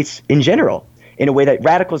nation states in general, in a way that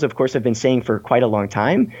radicals, of course, have been saying for quite a long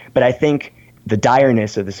time. But I think the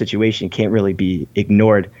direness of the situation can't really be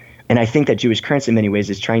ignored. And I think that Jewish Currents in many ways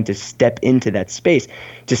is trying to step into that space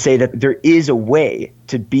to say that there is a way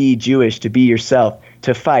to be Jewish, to be yourself,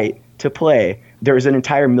 to fight, to play. There is an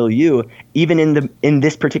entire milieu, even in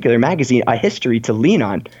this particular magazine, a history to lean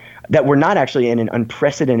on, that we're not actually in an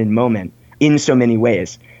unprecedented moment in so many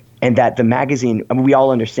ways. And that the magazine, I mean, we all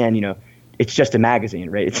understand, it's just a magazine,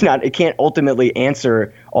 right? It can't ultimately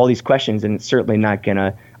answer all these questions, and it's certainly not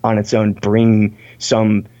gonna on its own bring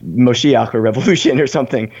some Moshiach or revolution or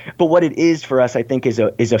something. But what it is for us, I think, is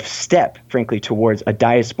a step, frankly, towards a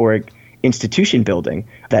diasporic institution building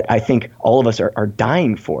that I think all of us are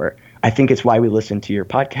dying for. I think it's why we listen to your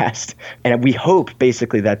podcast. And we hope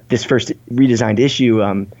basically that this first redesigned issue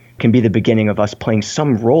can be the beginning of us playing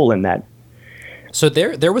some role in that. So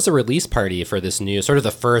there was a release party for this new, sort of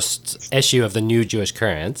the first issue of the new Jewish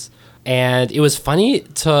Currents. And it was funny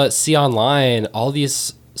to see online all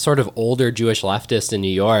these sort of older Jewish leftists in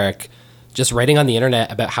New York just writing on the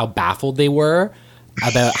internet about how baffled they were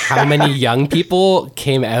about how many young people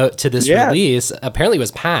came out to this release. Apparently it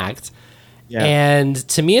was packed. Yeah. And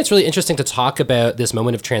to me, it's really interesting to talk about this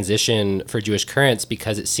moment of transition for Jewish Currents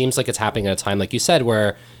because it seems like it's happening at a time, like you said,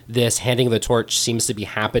 where this handing of the torch seems to be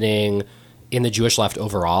happening in the Jewish left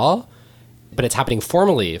overall, but it's happening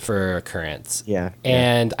formally for Currents. Yeah.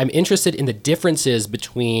 And I'm interested in the differences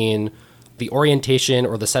between the orientation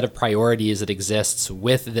or the set of priorities that exists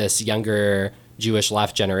with this younger Jewish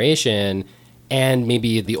left generation and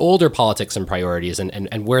maybe the older politics and priorities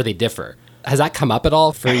and where they differ. Has that come up at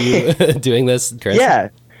all for you doing this, Chris? Yeah.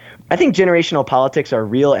 I think generational politics are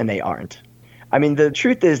real and they aren't. I mean, the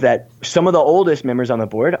truth is that some of the oldest members on the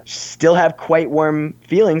board still have quite warm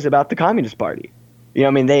feelings about the Communist Party. You know,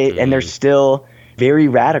 I mean, and they're still very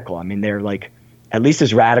radical. I mean, they're like at least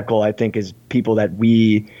as radical, I think, as people that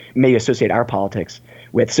we may associate our politics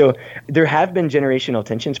with. So there have been generational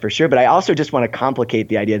tensions for sure, but I also just want to complicate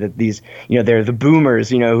the idea that these, they're the boomers,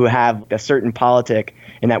 who have a certain politic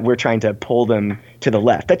and that we're trying to pull them to the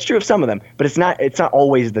left. That's true of some of them, but it's not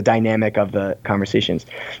always the dynamic of the conversations.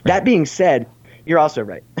 That being said, you're also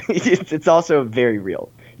right. It's also very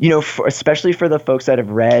real. Especially for the folks that have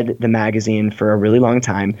read the magazine for a really long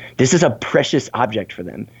time, this is a precious object for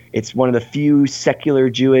them. It's one of the few secular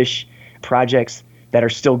Jewish projects that are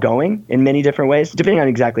still going in many different ways, depending on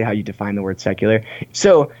exactly how you define the word secular.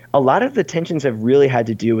 So a lot of the tensions have really had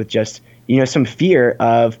to do with just, some fear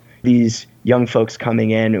of these young folks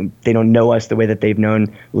coming in. They don't know us the way that they've known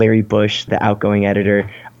Larry Bush, the outgoing editor.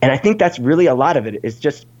 And I think that's really a lot of it is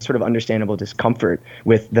just sort of understandable discomfort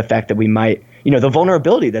with the fact that we might, the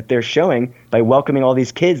vulnerability that they're showing by welcoming all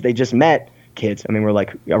these kids they just met. Kids, I mean, we're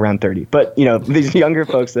like around 30, but, these younger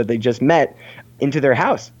folks that they just met into their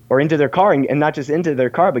house or into their car, and not just into their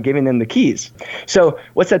car, but giving them the keys. So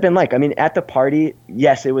what's that been like? I mean, at the party,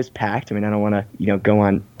 yes, it was packed. I mean, I don't want to, go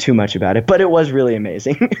on too much about it, but it was really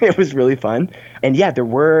amazing. It was really fun. And yeah, there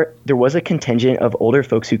was a contingent of older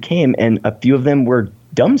folks who came, and a few of them were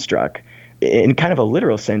dumbstruck in kind of a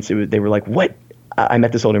literal sense. They were like, what? I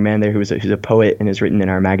met this older man there who's a poet and has written in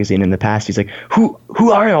our magazine in the past. He's like,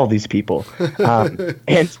 who are all these people?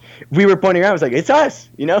 And we were pointing around. I was like, it's us.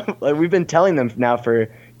 Like we've been telling them now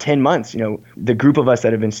for 10 months. The group of us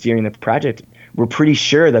that have been steering the project, we're pretty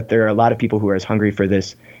sure that there are a lot of people who are as hungry for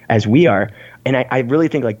this as we are. And I really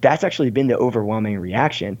think like that's actually been the overwhelming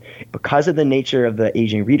reaction because of the nature of the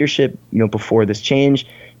aging readership, before this change,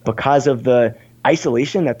 because of the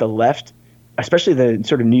isolation that the left, especially the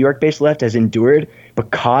sort of New York-based left, has endured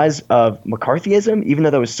because of McCarthyism. Even though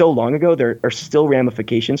that was so long ago, there are still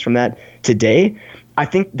ramifications from that today. I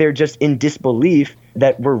think they're just in disbelief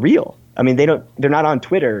that we're real. I mean, they're not on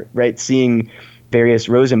Twitter, right, seeing various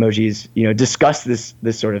rose emojis, discuss this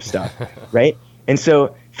sort of stuff, right? And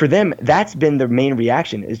so for them, that's been the main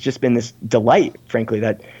reaction. It's just been this delight, frankly,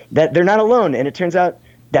 that they're not alone. And it turns out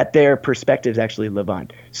that their perspectives actually live on.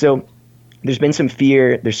 So there's been some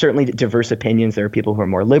fear. There's certainly diverse opinions. There are people who are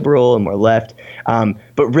more liberal and more left.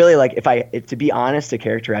 But really, like, to be honest, to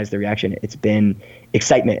characterize the reaction, it's been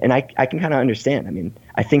excitement. And I can kind of understand. I mean,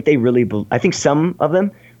 I think I think some of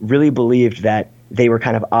them really believed that they were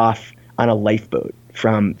kind of off on a lifeboat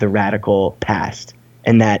from the radical past,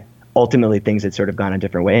 and that ultimately things had sort of gone a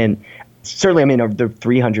different way. And certainly, I mean, of the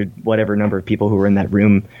 300 whatever number of people who were in that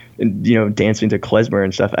room, dancing to klezmer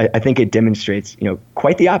and stuff, I think it demonstrates,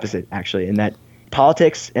 quite the opposite, actually, in that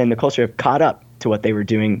politics and the culture have caught up to what they were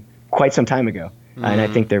doing quite some time ago. And I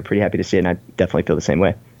think they're pretty happy to see it, and I definitely feel the same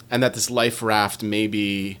way. And that this life raft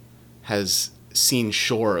maybe has seen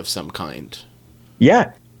shore of some kind.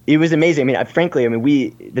 Yeah. It was amazing. I mean, frankly,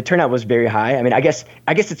 the turnout was very high. I mean, I guess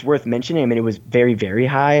it's worth mentioning. I mean, it was very, very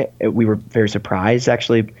high. We were very surprised,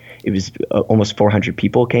 actually. It was almost 400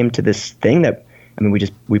 people came to this thing that,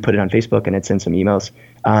 we put it on Facebook and had sent some emails.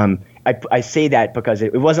 I say that because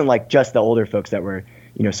it wasn't like just the older folks that were,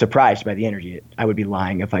 surprised by the energy. I would be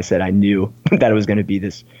lying if I said I knew that it was going to be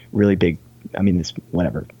this really big,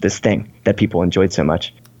 this thing that people enjoyed so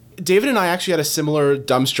much. David and I actually had a similar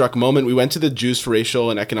dumbstruck moment. We went to the Jews for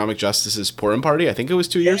Racial and Economic Justice's Purim party. I think it was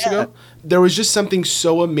 2 years ago. There was just something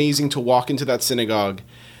so amazing to walk into that synagogue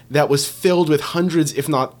that was filled with hundreds, if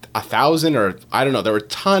not 1,000, or I don't know. There were a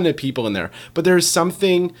ton of people in there. But there's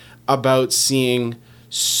something about seeing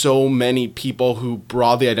so many people who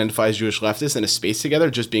broadly identify as Jewish leftists in a space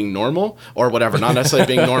together just being normal or whatever, not necessarily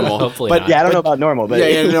being normal. Hopefully but not. Yeah, I don't know about normal, but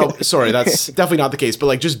no, sorry, that's definitely not the case. But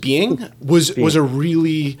like just being was a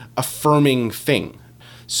really affirming thing.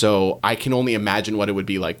 So I can only imagine what it would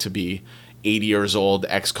be like to be 80 years old,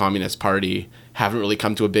 ex-communist party, haven't really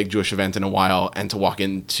come to a big Jewish event in a while, and to walk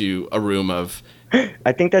into a room of...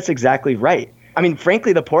 I think that's exactly right. I mean,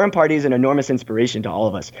 frankly, the Purim Party is an enormous inspiration to all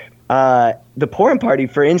of us. The Purim Party,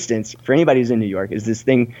 for instance, for anybody who's in New York, is this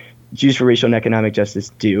thing Jews for Racial and Economic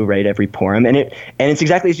Justice do, right, every Purim. And it's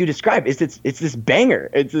exactly as you described. It's this banger.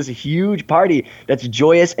 It's this huge party that's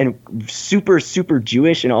joyous and super, super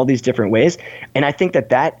Jewish in all these different ways. And I think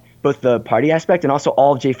that both the party aspect and also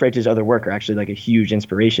all of Jay Fredge's other work are actually like a huge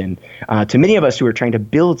inspiration to many of us who are trying to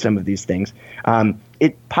build some of these things.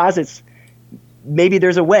 It posits maybe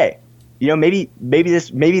there's a way. Maybe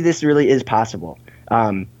this really is possible.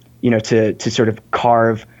 To sort of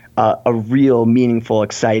carve a real, meaningful,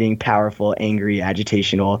 exciting, powerful, angry,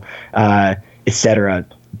 agitational, etc.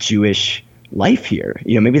 Jewish life here.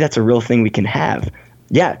 Maybe that's a real thing we can have.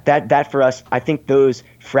 Yeah, that for us, I think those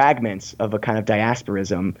fragments of a kind of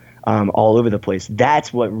diasporism all over the place,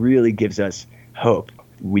 that's what really gives us hope.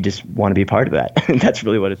 We just want to be part of that. That's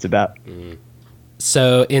really what it's about. Mm.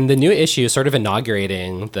 So in the new issue, sort of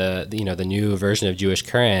inaugurating the new version of Jewish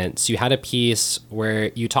Currents, you had a piece where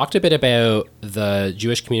you talked a bit about the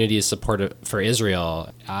Jewish community's support for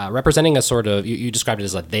Israel, representing a sort of, you described it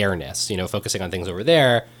as a there-ness, focusing on things over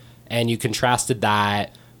there, and you contrasted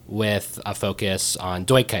that with a focus on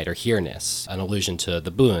Deutkeit or here-ness, an allusion to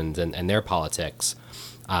the Bund and their politics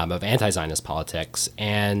of anti-Zionist politics.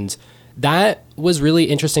 And that was really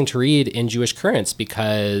interesting to read in Jewish Currents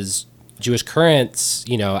because Jewish Currents,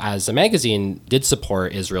 as a magazine, did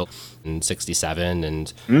support Israel in '67,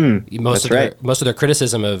 and most of their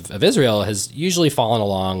criticism of Israel has usually fallen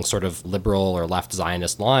along sort of liberal or left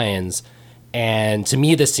Zionist lines. And to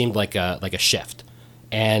me, this seemed like a shift.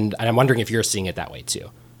 And I'm wondering if you're seeing it that way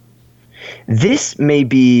too. This may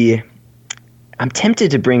be. I'm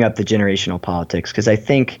tempted to bring up the generational politics because I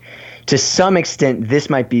think, to some extent,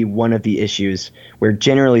 this might be one of the issues where,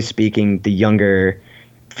 generally speaking, the younger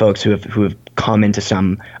folks who have come into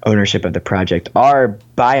some ownership of the project are,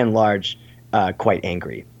 by and large, quite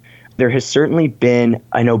angry. There has certainly been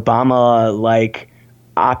an Obama-like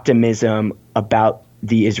optimism about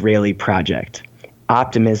the Israeli project,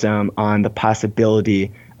 optimism on the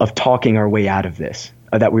possibility of talking our way out of this,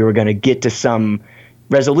 that we were going to get to some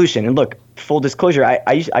resolution. And look, full disclosure,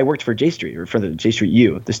 I worked for J Street, or for the J Street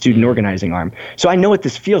U, the student organizing arm. So I know what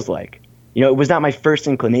this feels like. It was not my first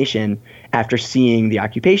inclination after seeing the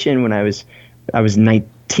occupation when I was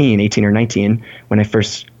 18 or 19, when I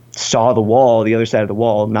first saw the wall, the other side of the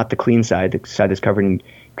wall, not the clean side, the side that's covered in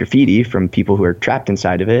graffiti from people who are trapped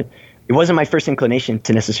inside of it. It wasn't my first inclination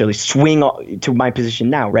to necessarily swing to my position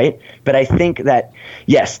now, right? But I think that,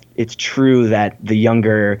 yes, it's true that the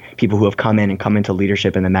younger people who have come into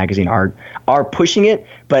leadership in the magazine are pushing it.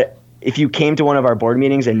 But if you came to one of our board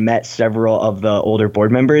meetings and met several of the older board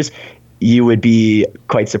members, you would be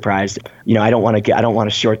quite surprised. I don't want to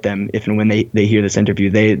short them if and when they hear this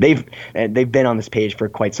interview. They've been on this page for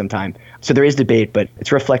quite some time. So there is debate, but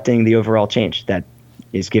it's reflecting the overall change that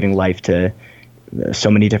is giving life to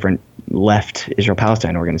so many different left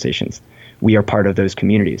Israel-Palestine organizations. We are part of those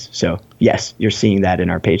communities. So yes, you're seeing that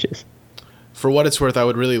in our pages. For what it's worth, I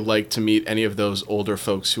would really like to meet any of those older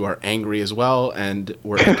folks who are angry as well and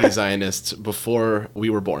were anti-Zionists before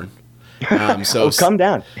we were born. Come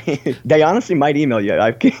down. They honestly might email you.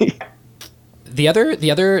 The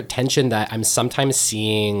other tension that I'm sometimes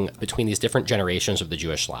seeing between these different generations of the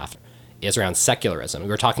Jewish left is around secularism. We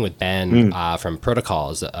were talking with Ben from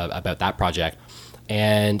Protocols about that project,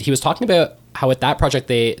 and he was talking about how at that project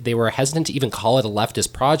they were hesitant to even call it a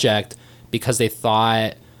leftist project because they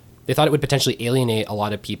thought it would potentially alienate a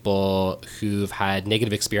lot of people who've had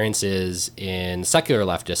negative experiences in secular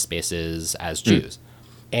leftist spaces as Jews.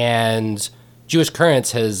 And Jewish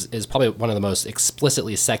Currents is probably one of the most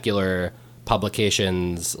explicitly secular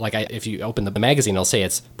publications. Like if you open the magazine, it'll say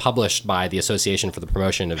it's published by the Association for the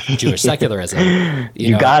Promotion of Jewish Secularism.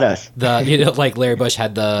 You got us. Like Larry Bush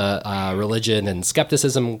had the religion and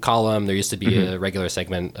skepticism column. There used to be a regular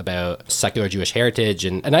segment about secular Jewish heritage.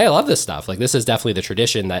 And I love this stuff. Like this is definitely the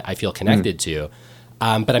tradition that I feel connected to.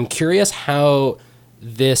 But I'm curious how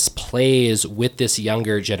this plays with this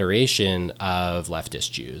younger generation of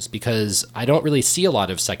leftist Jews, because I don't really see a lot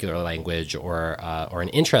of secular language or an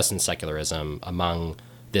interest in secularism among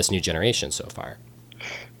this new generation so far.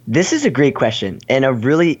 This is a great question and a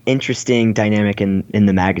really interesting dynamic in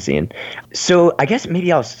the magazine. So I guess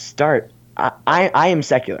maybe I'll start I am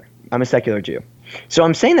secular. I'm a secular Jew. So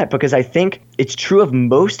I'm saying that because I think it's true of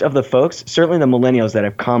most of the folks, certainly the millennials that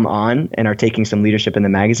have come on and are taking some leadership in the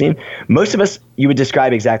magazine. Most of us, you would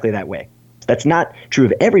describe exactly that way. That's not true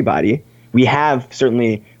of everybody. We have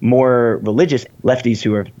certainly more religious lefties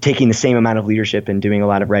who are taking the same amount of leadership and doing a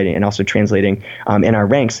lot of writing and also translating in our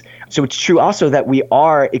ranks. So it's true also that we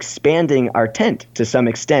are expanding our tent to some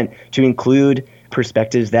extent to include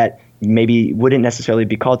perspectives that maybe wouldn't necessarily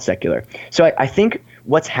be called secular. So I think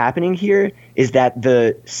what's happening here is that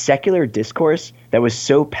the secular discourse that was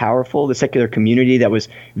so powerful, the secular community that was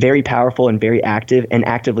very powerful and very active and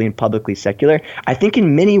actively and publicly secular, I think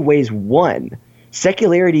in many ways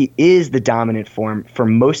secularity is the dominant form for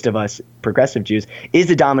most of us progressive Jews, is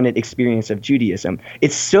the dominant experience of Judaism.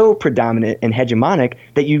 It's so predominant and hegemonic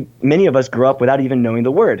that many of us grew up without even knowing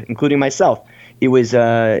the word, including myself. It was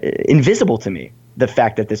invisible to me, the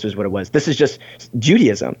fact that this was what it was. This is just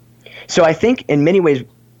Judaism. So I think in many ways,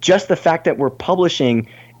 just the fact that we're publishing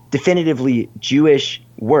definitively Jewish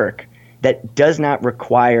work that does not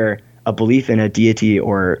require a belief in a deity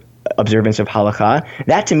or observance of halakha,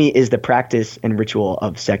 that to me is the practice and ritual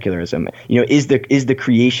of secularism. Is the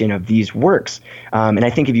creation of these works. And I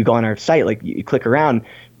think if you go on our site, like you click around,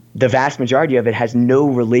 the vast majority of it has no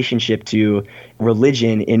relationship to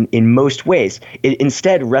religion in most ways. It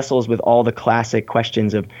instead wrestles with all the classic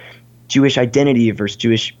questions of Jewish identity versus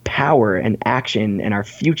Jewish power and action and our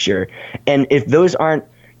future. And if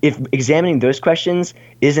examining those questions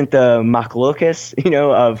isn't the machlokes,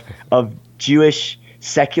 of Jewish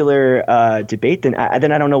secular debate, then I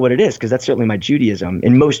don't know what it is, because that's certainly my Judaism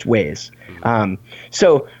in most ways.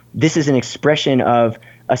 So this is an expression of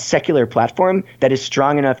a secular platform that is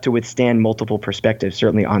strong enough to withstand multiple perspectives,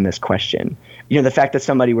 certainly on this question. The fact that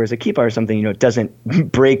somebody wears a kippah or something,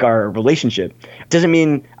 doesn't break our relationship. Doesn't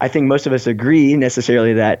mean I think most of us agree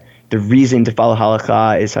necessarily that the reason to follow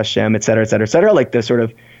halakha is Hashem, et cetera, et cetera, et cetera, like the sort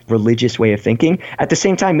of religious way of thinking. At the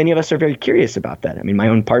same time, many of us are very curious about that. I mean, my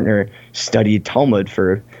own partner studied Talmud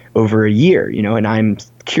for over a year, and I'm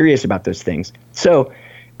curious about those things. So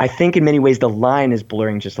I think in many ways the line is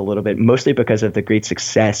blurring just a little bit, mostly because of the great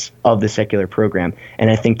success of the secular program. And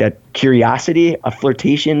I think that curiosity, a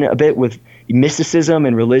flirtation a bit with mysticism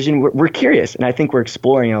and religion, we're curious. And I think we're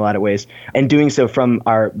exploring in a lot of ways and doing so from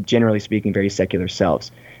our, generally speaking, very secular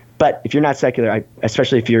selves. But if you're not secular,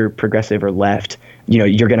 especially if you're progressive or left,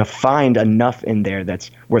 you're going to find enough in there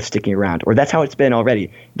that's worth sticking around. Or that's how it's been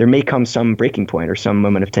already. There may come some breaking point or some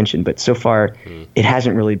moment of tension, but so far it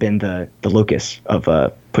hasn't really been the locus of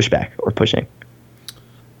pushback or pushing.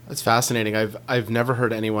 That's fascinating. I've never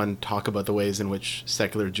heard anyone talk about the ways in which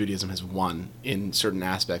secular Judaism has won in certain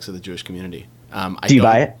aspects of the Jewish community. Do you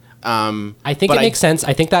buy it? I think it makes sense.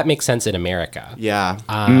 I think that makes sense in America. Yeah.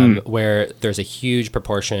 Where there's a huge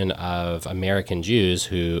proportion of American Jews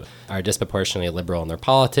who are disproportionately liberal in their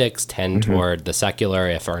politics, tend toward the secular,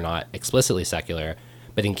 if are not explicitly secular.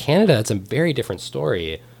 But in Canada, it's a very different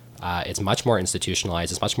story. It's much more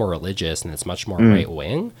institutionalized, it's much more religious, and it's much more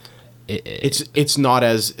right-wing. It's not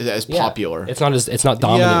as popular. It's not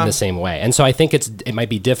dominant in the same way. And so I think it might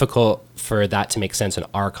be difficult for that to make sense in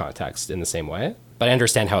our context in the same way. But I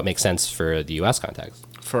understand how it makes sense for the U.S. context.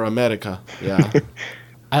 For America, yeah.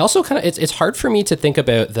 I also it's hard for me to think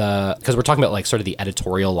about because we're talking about like sort of the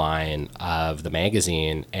editorial line of the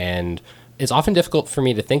magazine, and it's often difficult for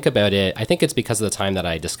me to think about it. I think it's because of the time that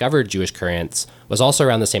I discovered Jewish Currents was also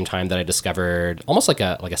around the same time that I discovered almost like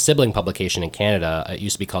a sibling publication in Canada. It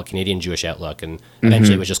used to be called Canadian Jewish Outlook, and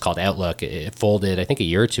eventually it was just called Outlook. It folded, I think, a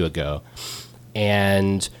year or two ago.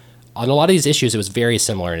 And on a lot of these issues, it was very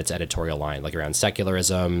similar in its editorial line, like around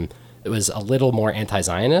secularism. It was a little more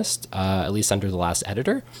anti-Zionist, at least under the last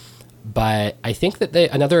editor. But I think that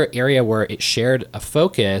another area where it shared a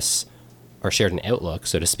focus, or shared an outlook,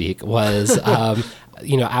 so to speak, was,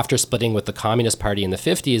 after splitting with the Communist Party in the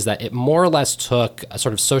 50s, that it more or less took a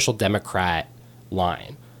sort of social democrat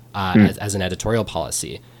line as an editorial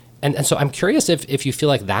policy. And so I'm curious if you feel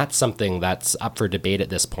like that's something that's up for debate at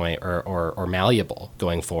this point or malleable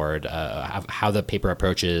going forward, how the paper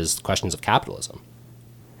approaches questions of capitalism.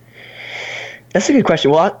 That's a good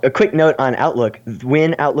question. Well, a quick note on Outlook.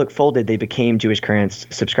 When Outlook folded, they became Jewish Currents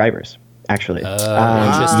subscribers, actually.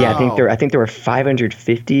 Interesting. Yeah, I think there were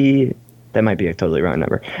 550. That might be a totally wrong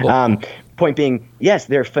number. Well, point being, yes,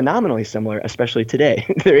 they're phenomenally similar, especially today.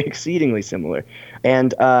 They're exceedingly similar.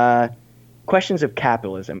 And questions of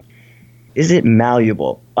capitalism. Is it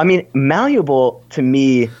malleable? I mean, malleable to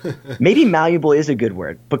me, maybe malleable is a good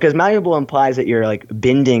word, because malleable implies that you're like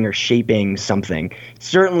bending or shaping something.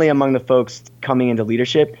 Certainly among the folks coming into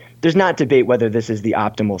leadership, there's not debate whether this is the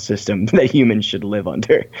optimal system that humans should live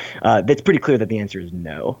under. That's pretty clear that the answer is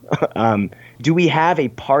no. Do we have a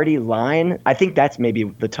party line? I think that's maybe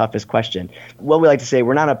the toughest question. Well, we like to say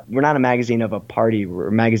we're not a magazine of a party, we're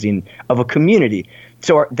a magazine of a community.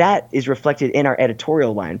 So that is reflected in our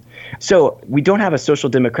editorial line. So we don't have a social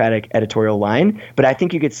democratic editorial line, but I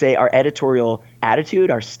think you could say our editorial attitude,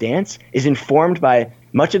 our stance, is informed by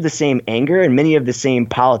much of the same anger and many of the same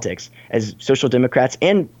politics as social democrats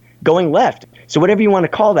and going left. So whatever you want to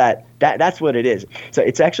call that's what it is. So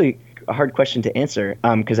it's actually a hard question to answer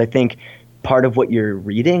because I think part of what you're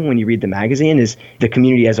reading when you read the magazine is the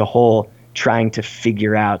community as a whole trying to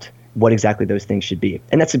figure out what exactly those things should be.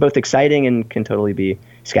 And that's both exciting and can totally be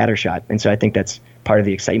scattershot. And so I think that's part of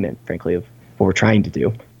the excitement, frankly, of what we're trying to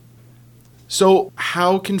do. So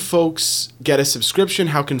how can folks get a subscription?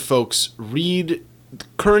 How can folks read the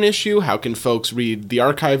current issue? How can folks read the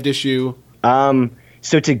archived issue?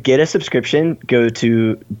 So to get a subscription, go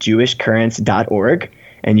to jewishcurrents.org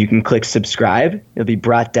and you can click subscribe. You'll be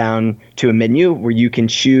brought down to a menu where you can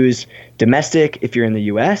choose domestic if you're in the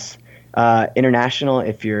US, international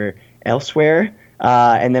if you're elsewhere.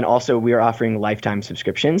 And then also we are offering lifetime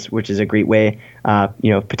subscriptions, which is a great way,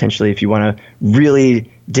 potentially if you want to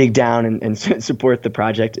really dig down and support the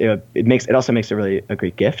project. It also makes a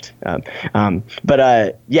great gift.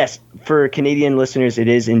 But yes, for Canadian listeners, it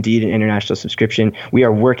is indeed an international subscription. We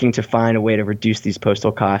are working to find a way to reduce these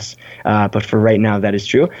postal costs. But for right now, that is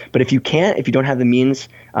true. But if you don't have the means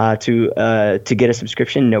to get a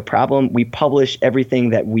subscription, no problem. We publish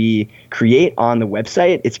everything that we create on the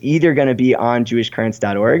website. It's either going to be on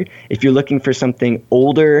jewishcurrents.org. If you're looking for something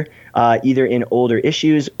older, either in older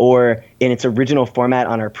issues or in its original format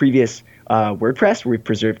on our previous WordPress, where we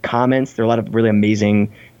preserved comments. There are a lot of really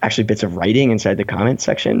amazing actually bits of writing inside the comment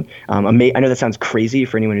section. I know that sounds crazy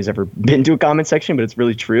for anyone who's ever been to a comment section, but it's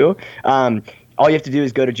really true. All you have to do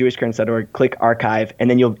is go to jewishcurrents.org, click archive, and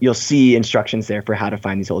then you'll see instructions there for how to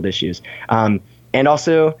find these old issues. And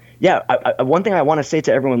also, one thing I want to say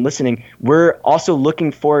to everyone listening, we're also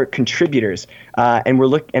looking for contributors,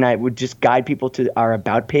 and I would just guide people to our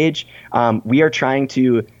About page. We are trying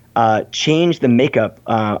to change the makeup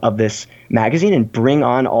of this magazine and bring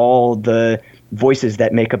on all the voices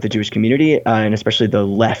that make up the Jewish community, and especially the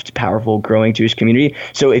left, powerful, growing Jewish community.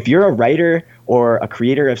 So if you're a writer or a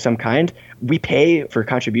creator of some kind, we pay for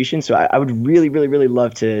contributions. So I would really, really, really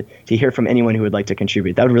love to hear from anyone who would like to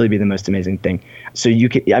contribute. That would really be the most amazing thing. So you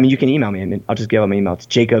can email me. I'll just give out my email. It's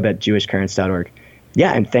jacob@jewishcurrents.org.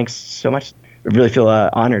 Yeah, and thanks so much. I really feel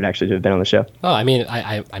honored actually to have been on the show. Oh,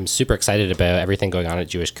 I'm super excited about everything going on at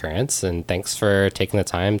Jewish Currents, and thanks for taking the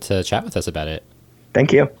time to chat with us about it.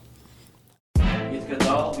 Thank you.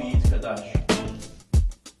 يتقدر ويتقدرش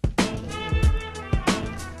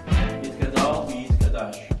يتقدر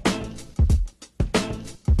ويتقدرش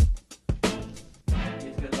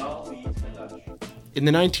يتقدر ويتقدرش. In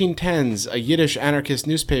the 1910s, a Yiddish anarchist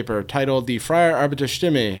newspaper titled the Freie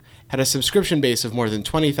Arbeiterstimme had a subscription base of more than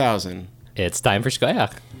 20,000. It's time for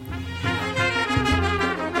Shkoyach.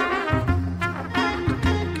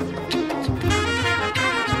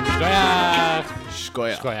 Shkoyach.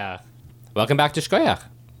 Shkoyach. Shkoyach. Welcome back to Shkoyach.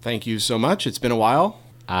 Thank you so much. It's been a while.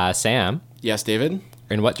 Sam, Yes, David?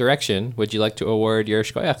 in what direction would you like to award your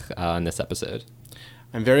Shkoyach on this episode?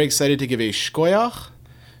 I'm very excited to give a shkoyach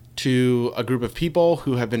to a group of people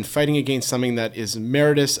who have been fighting against something that is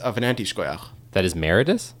meritorious of an anti-shkoyach. That is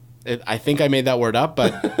meritorious? I think I made that word up,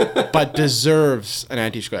 but deserves an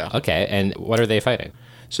anti-shkoyach. Okay, and what are they fighting?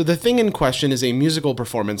 So the thing in question is a musical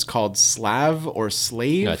performance called Slav or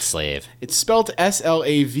Slave. No, it's slave. It's spelled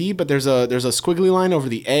S-L-A-V, but there's a squiggly line over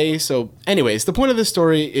the A. So anyways, the point of the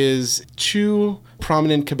story is two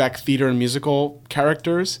prominent Quebec theater and musical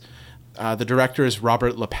characters. The director is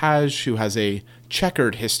Robert Lepage, who has a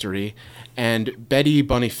checkered history, and Betty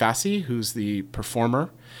Bonifaci, who's the performer.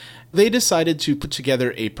 They decided to put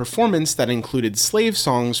together a performance that included slave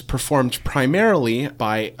songs performed primarily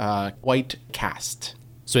by a white cast.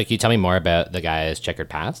 So wait, can you tell me more about the guy's checkered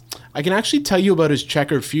past? I can actually tell you about his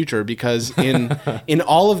checkered future because in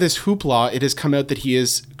all of this hoopla, it has come out that he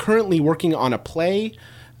is currently working on a play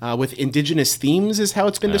with indigenous themes is how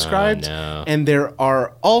it's been described. No. And there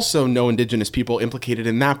are also no indigenous people implicated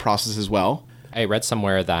in that process as well. I read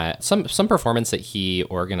somewhere that some performance that he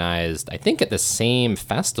organized, I think at the same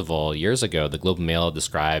festival years ago, the Globe and Mail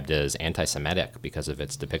described as anti-Semitic because of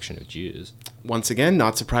its depiction of Jews. Once again,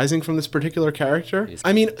 not surprising from this particular character.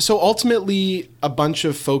 I mean, so ultimately, a bunch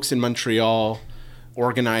of folks in Montreal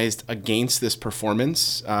organized against this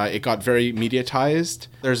performance. It got very mediatized.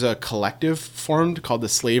 There's a collective formed called the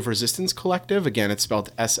Slave Resistance Collective. Again, it's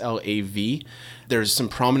spelled SLAV. There's some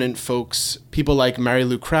prominent folks, people like Mary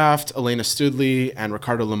Lou Craft, Elena Studley, and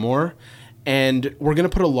Ricardo Lamour. And we're going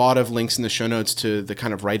to put a lot of links in the show notes to the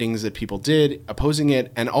kind of writings that people did opposing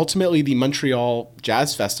it. And ultimately, the Montreal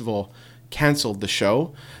Jazz Festival canceled the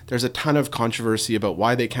show. There's a ton of controversy about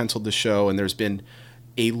why they canceled the show, and there's been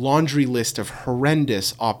a laundry list of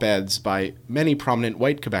horrendous op-eds by many prominent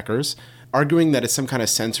white Quebecers arguing that it's some kind of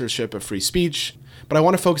censorship of free speech. But I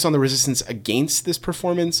want to focus on the resistance against this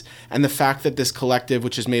performance and the fact that this collective,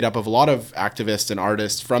 which is made up of a lot of activists and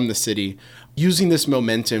artists from the city, using this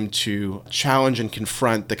momentum to challenge and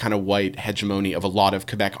confront the kind of white hegemony of a lot of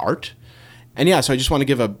Quebec art. And yeah, so I just want to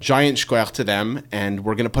give a giant shkoyach to them, and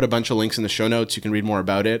we're going to put a bunch of links in the show notes. You can read more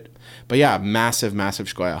about it. But yeah, massive, massive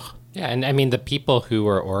shkoyach. Yeah, and I mean, the people who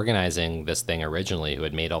were organizing this thing originally, who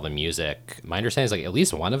had made all the music, my understanding is like at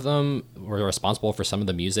least one of them were responsible for some of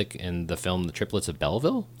the music in the film The Triplets of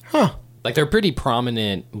Belleville. Huh. Like, they're pretty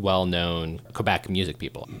prominent, well-known Quebec music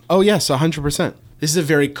people. Oh, yes, 100%. This is a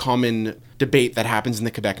very common debate that happens in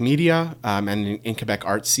the Quebec media and in Quebec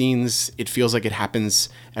art scenes. It feels like it happens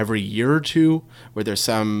every year or two where there's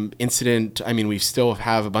some incident. I mean, we still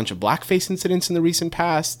have a bunch of blackface incidents in the recent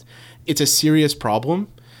past. It's a serious problem.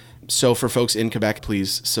 So for folks in Quebec,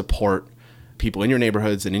 please support people in your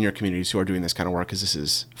neighborhoods and in your communities who are doing this kind of work, because this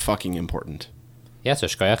is fucking important. Yeah, so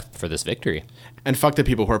shkoyach for this victory. And fuck the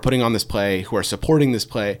people who are putting on this play, who are supporting this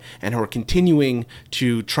play, and who are continuing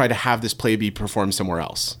to try to have this play be performed somewhere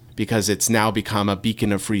else, because it's now become a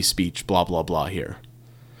beacon of free speech, blah, blah, blah here.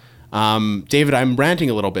 David, I'm ranting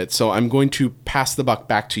a little bit, so I'm going to pass the buck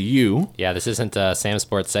back to you. Yeah, this isn't a Sam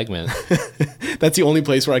Sports segment. That's the only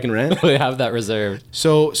place where I can rant? We have that reserved.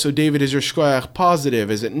 So David, is your shkoyach positive?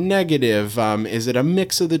 Is it negative? Is it a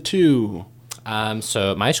mix of the two?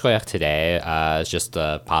 So my shkoyach today is just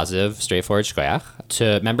a positive, straightforward shkoyach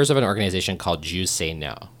to members of an organization called Jews Say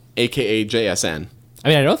No. AKA JSN. I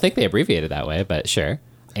mean, I don't think they abbreviated that way, but sure.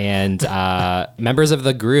 And members of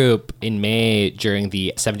the group in May, during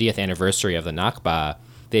the 70th anniversary of the Nakba,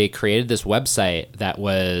 they created this website that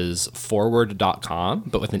was forward.com,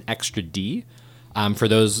 but with an extra D. For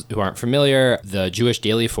those who aren't familiar, the Jewish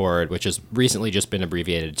Daily Forward, which has recently just been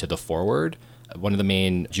abbreviated to the Forward, one of the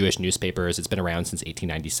main Jewish newspapers. It's been around since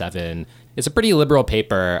 1897. It's a pretty liberal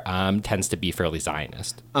paper, tends to be fairly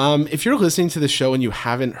Zionist. If you're listening to the show and you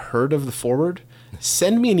haven't heard of the Forward,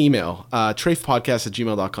 send me an email,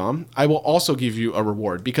 trafepodcast@gmail.com. I will also give you a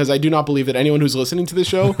reward, because I do not believe that anyone who's listening to the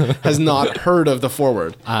show has not heard of the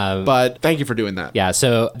Forward. But thank you for doing that. Yeah,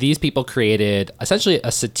 so these people created essentially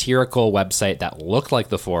a satirical website that looked like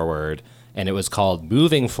the Forward, and it was called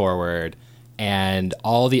Moving Forward. And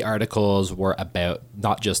all the articles were about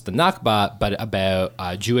not just the Nakba, but about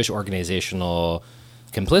Jewish organizational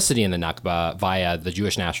complicity in the Nakba via the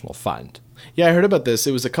Jewish National Fund. Yeah, I heard about this.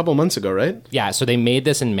 It was a couple months ago, right? Yeah, so they made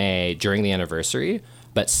this in May during the anniversary.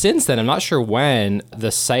 But since then, I'm not sure when,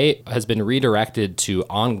 the site has been redirected to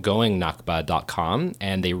ongoingnakba.com,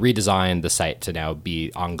 and they redesigned the site to now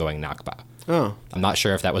be Ongoing Nakba. Oh. I'm not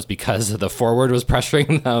sure if that was because the Forward was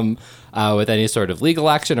pressuring them with any sort of legal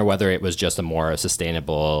action, or whether it was just a more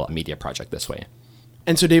sustainable media project this way.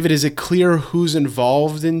 And so, David, is it clear who's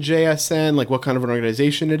involved in JSN, like what kind of an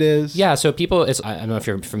organization it is? Yeah, so people, I don't know if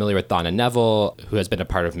you're familiar with Donna Neville, who has been a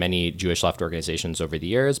part of many Jewish left organizations over the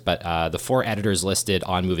years, but the four editors listed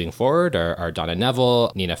on Moving Forward are Donna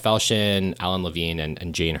Neville, Nina Felshin, Alan Levine,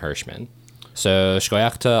 and Jane Hirschman. So,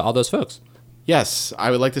 shkoyach to all those folks. Yes,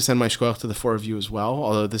 I would like to send my shkoyach to the four of you as well,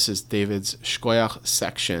 although this is David's shkoyach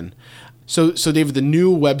section. So David, the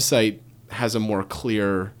new website has a more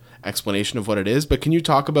clear explanation of what it is, but can you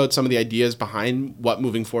talk about some of the ideas behind what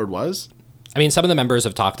Moving Forward was? I mean, some of the members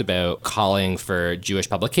have talked about calling for Jewish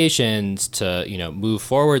publications to, move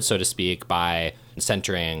forward, so to speak, by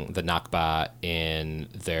centering the Nakba in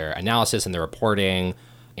their analysis and their reporting,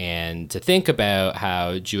 and to think about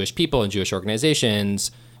how Jewish people and Jewish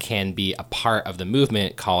organizations can be a part of the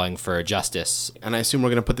movement calling for justice. And I assume we're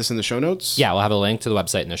going to put this in the show notes? Yeah, we'll have a link to the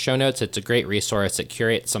website in the show notes. It's a great resource. It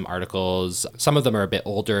curates some articles. Some of them are a bit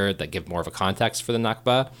older that give more of a context for the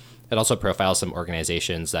Nakba. It also profiles some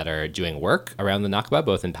organizations that are doing work around the Nakba,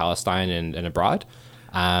 both in Palestine and abroad.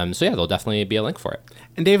 So yeah, there'll definitely be a link for it.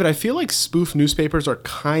 And David, I feel like spoof newspapers are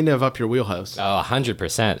kind of up your wheelhouse. Oh,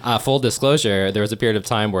 100%. Full disclosure, there was a period of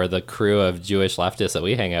time where the crew of Jewish leftists that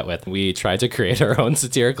we hang out with, we tried to create our own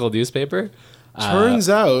satirical newspaper. Turns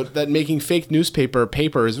out that making fake newspaper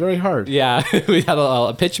paper is very hard. Yeah, we had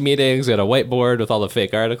a pitch meetings, we had a whiteboard with all the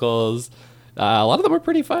fake articles. A lot of them were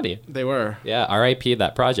pretty funny. They were. Yeah, R.I.P.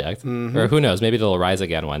 that project. Or who knows, maybe it'll rise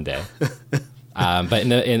again one day. But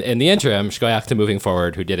in the interim, shkoyach to Moving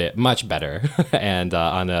Forward, who did it much better and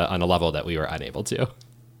on a level that we were unable to.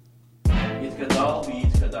 יתגדל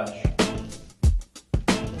ויתקדש.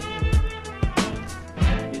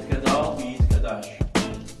 יתגדל ויתקדש.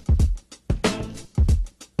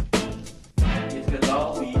 יתגדל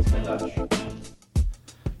ויתקדש.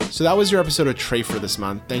 So that was your episode of Tray for this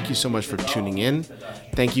month. Thank you so much for tuning in.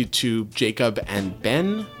 Thank you to Jacob and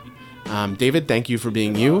Ben. David, thank you for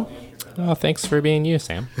being you. Oh, thanks for being you,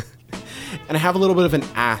 Sam. And I have a little bit of an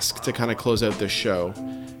ask to kind of close out this show.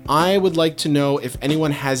 I would like to know if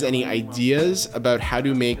anyone has any ideas about how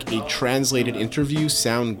to make a translated interview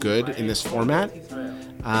sound good in this format.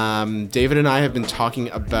 David and I have been talking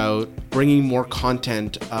about bringing more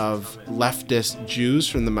content of leftist Jews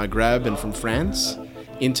from the Maghreb and from France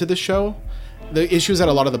into the show. The issue is that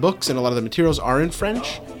a lot of the books and a lot of the materials are in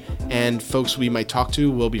French, and folks we might talk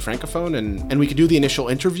to will be Francophone, and we could do the initial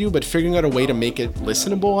interview, but figuring out a way to make it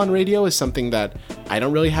listenable on radio is something that I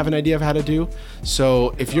don't really have an idea of how to do.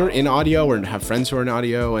 So if you're in audio or have friends who are in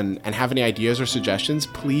audio and have any ideas or suggestions,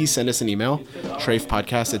 please send us an email,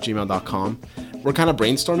 trafepodcast@gmail.com. We're kind of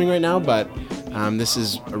brainstorming right now, but this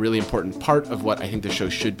is a really important part of what I think the show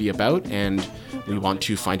should be about, and we want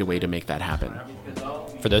to find a way to make that happen.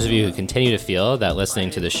 For those of you who continue to feel that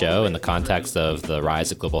listening to the show in the context of the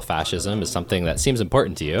rise of global fascism is something that seems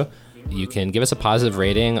important to you, you can give us a positive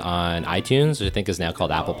rating on iTunes, which I think is now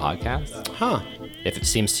called Apple Podcasts. Huh. If it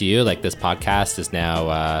seems to you like this podcast is now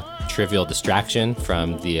a trivial distraction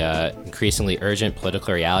from the increasingly urgent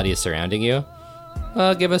political realities surrounding you,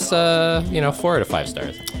 give us 4 out of 5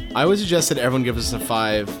 stars. I would suggest that everyone give us a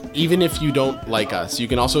 5, even if you don't like us. You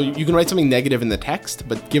can write something negative in the text,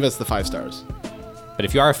 but give us the 5 stars. But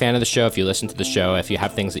if you are a fan of the show, if you listen to the show, if you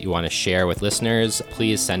have things that you want to share with listeners,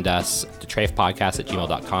 please send us to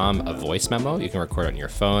trafepodcast@gmail.com a voice memo. You can record it on your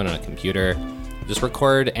phone, on a computer. Just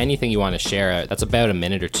record anything you want to share. That's about a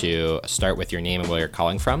minute or two. Start with your name and where you're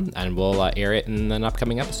calling from, and we'll air it in an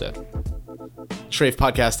upcoming episode. Trafe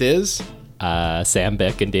Podcast is Sam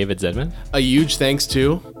Bick and David Zedman. a huge thanks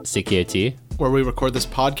to CKOT. where we record this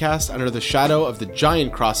podcast under the shadow of the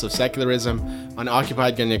giant cross of secularism on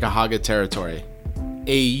occupied Ganyankahaga territory.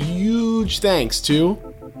 A huge thanks to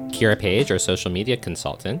Kira Page, our social media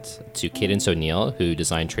consultant, to Cadence O'Neill, who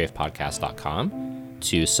designed trafepodcast.com,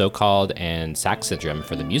 to So-Called and Sack Syndrome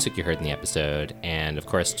for the music you heard in the episode, and of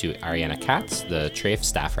course to Ariana Katz, the Trafe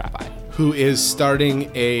staff rabbi. who is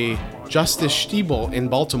starting a Justice Stiebel in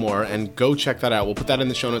Baltimore, and go check that out. We'll put that in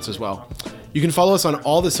the show notes as well. You can follow us on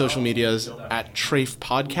all the social medias at Trafe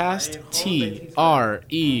Podcast, TREYF.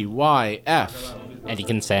 And you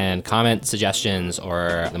can send comments, suggestions,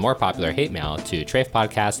 or the more popular hate mail to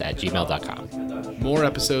trafepodcast@gmail.com. More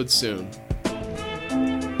episodes soon.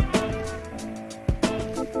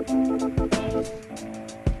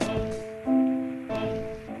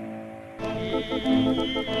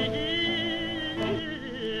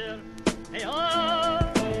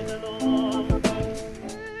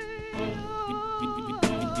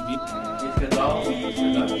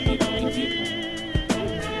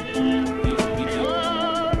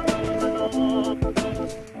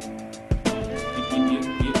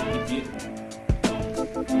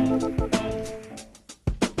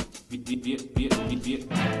 יתגדל ויתקדש.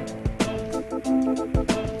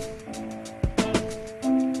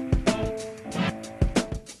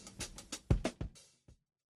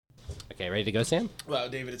 Okay, ready to go, Sam? Wow,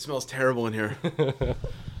 David, it smells terrible in here.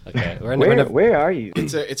 Okay, Where are you?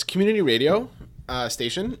 It's a community radio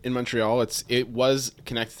station in Montreal. It was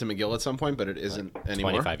connected to McGill at some point, but it isn't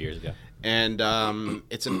anymore. 25 years ago. And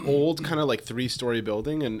it's an old kind of like 3-story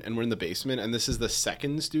building, and we're in the basement, and this is the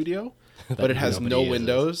second studio, but it has no nobody uses.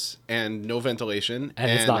 windows and no ventilation.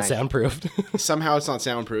 And it's not soundproofed. Somehow it's not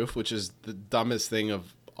soundproof, which is the dumbest thing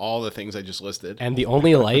of all the things I just listed. And the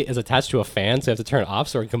only light is attached to a fan, so you have to turn it off,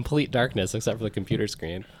 so we're in complete darkness except for the computer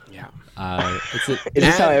screen. Yeah. Is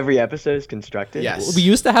this how every episode is constructed? Yes. We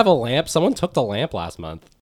used to have a lamp. Someone took the lamp last month.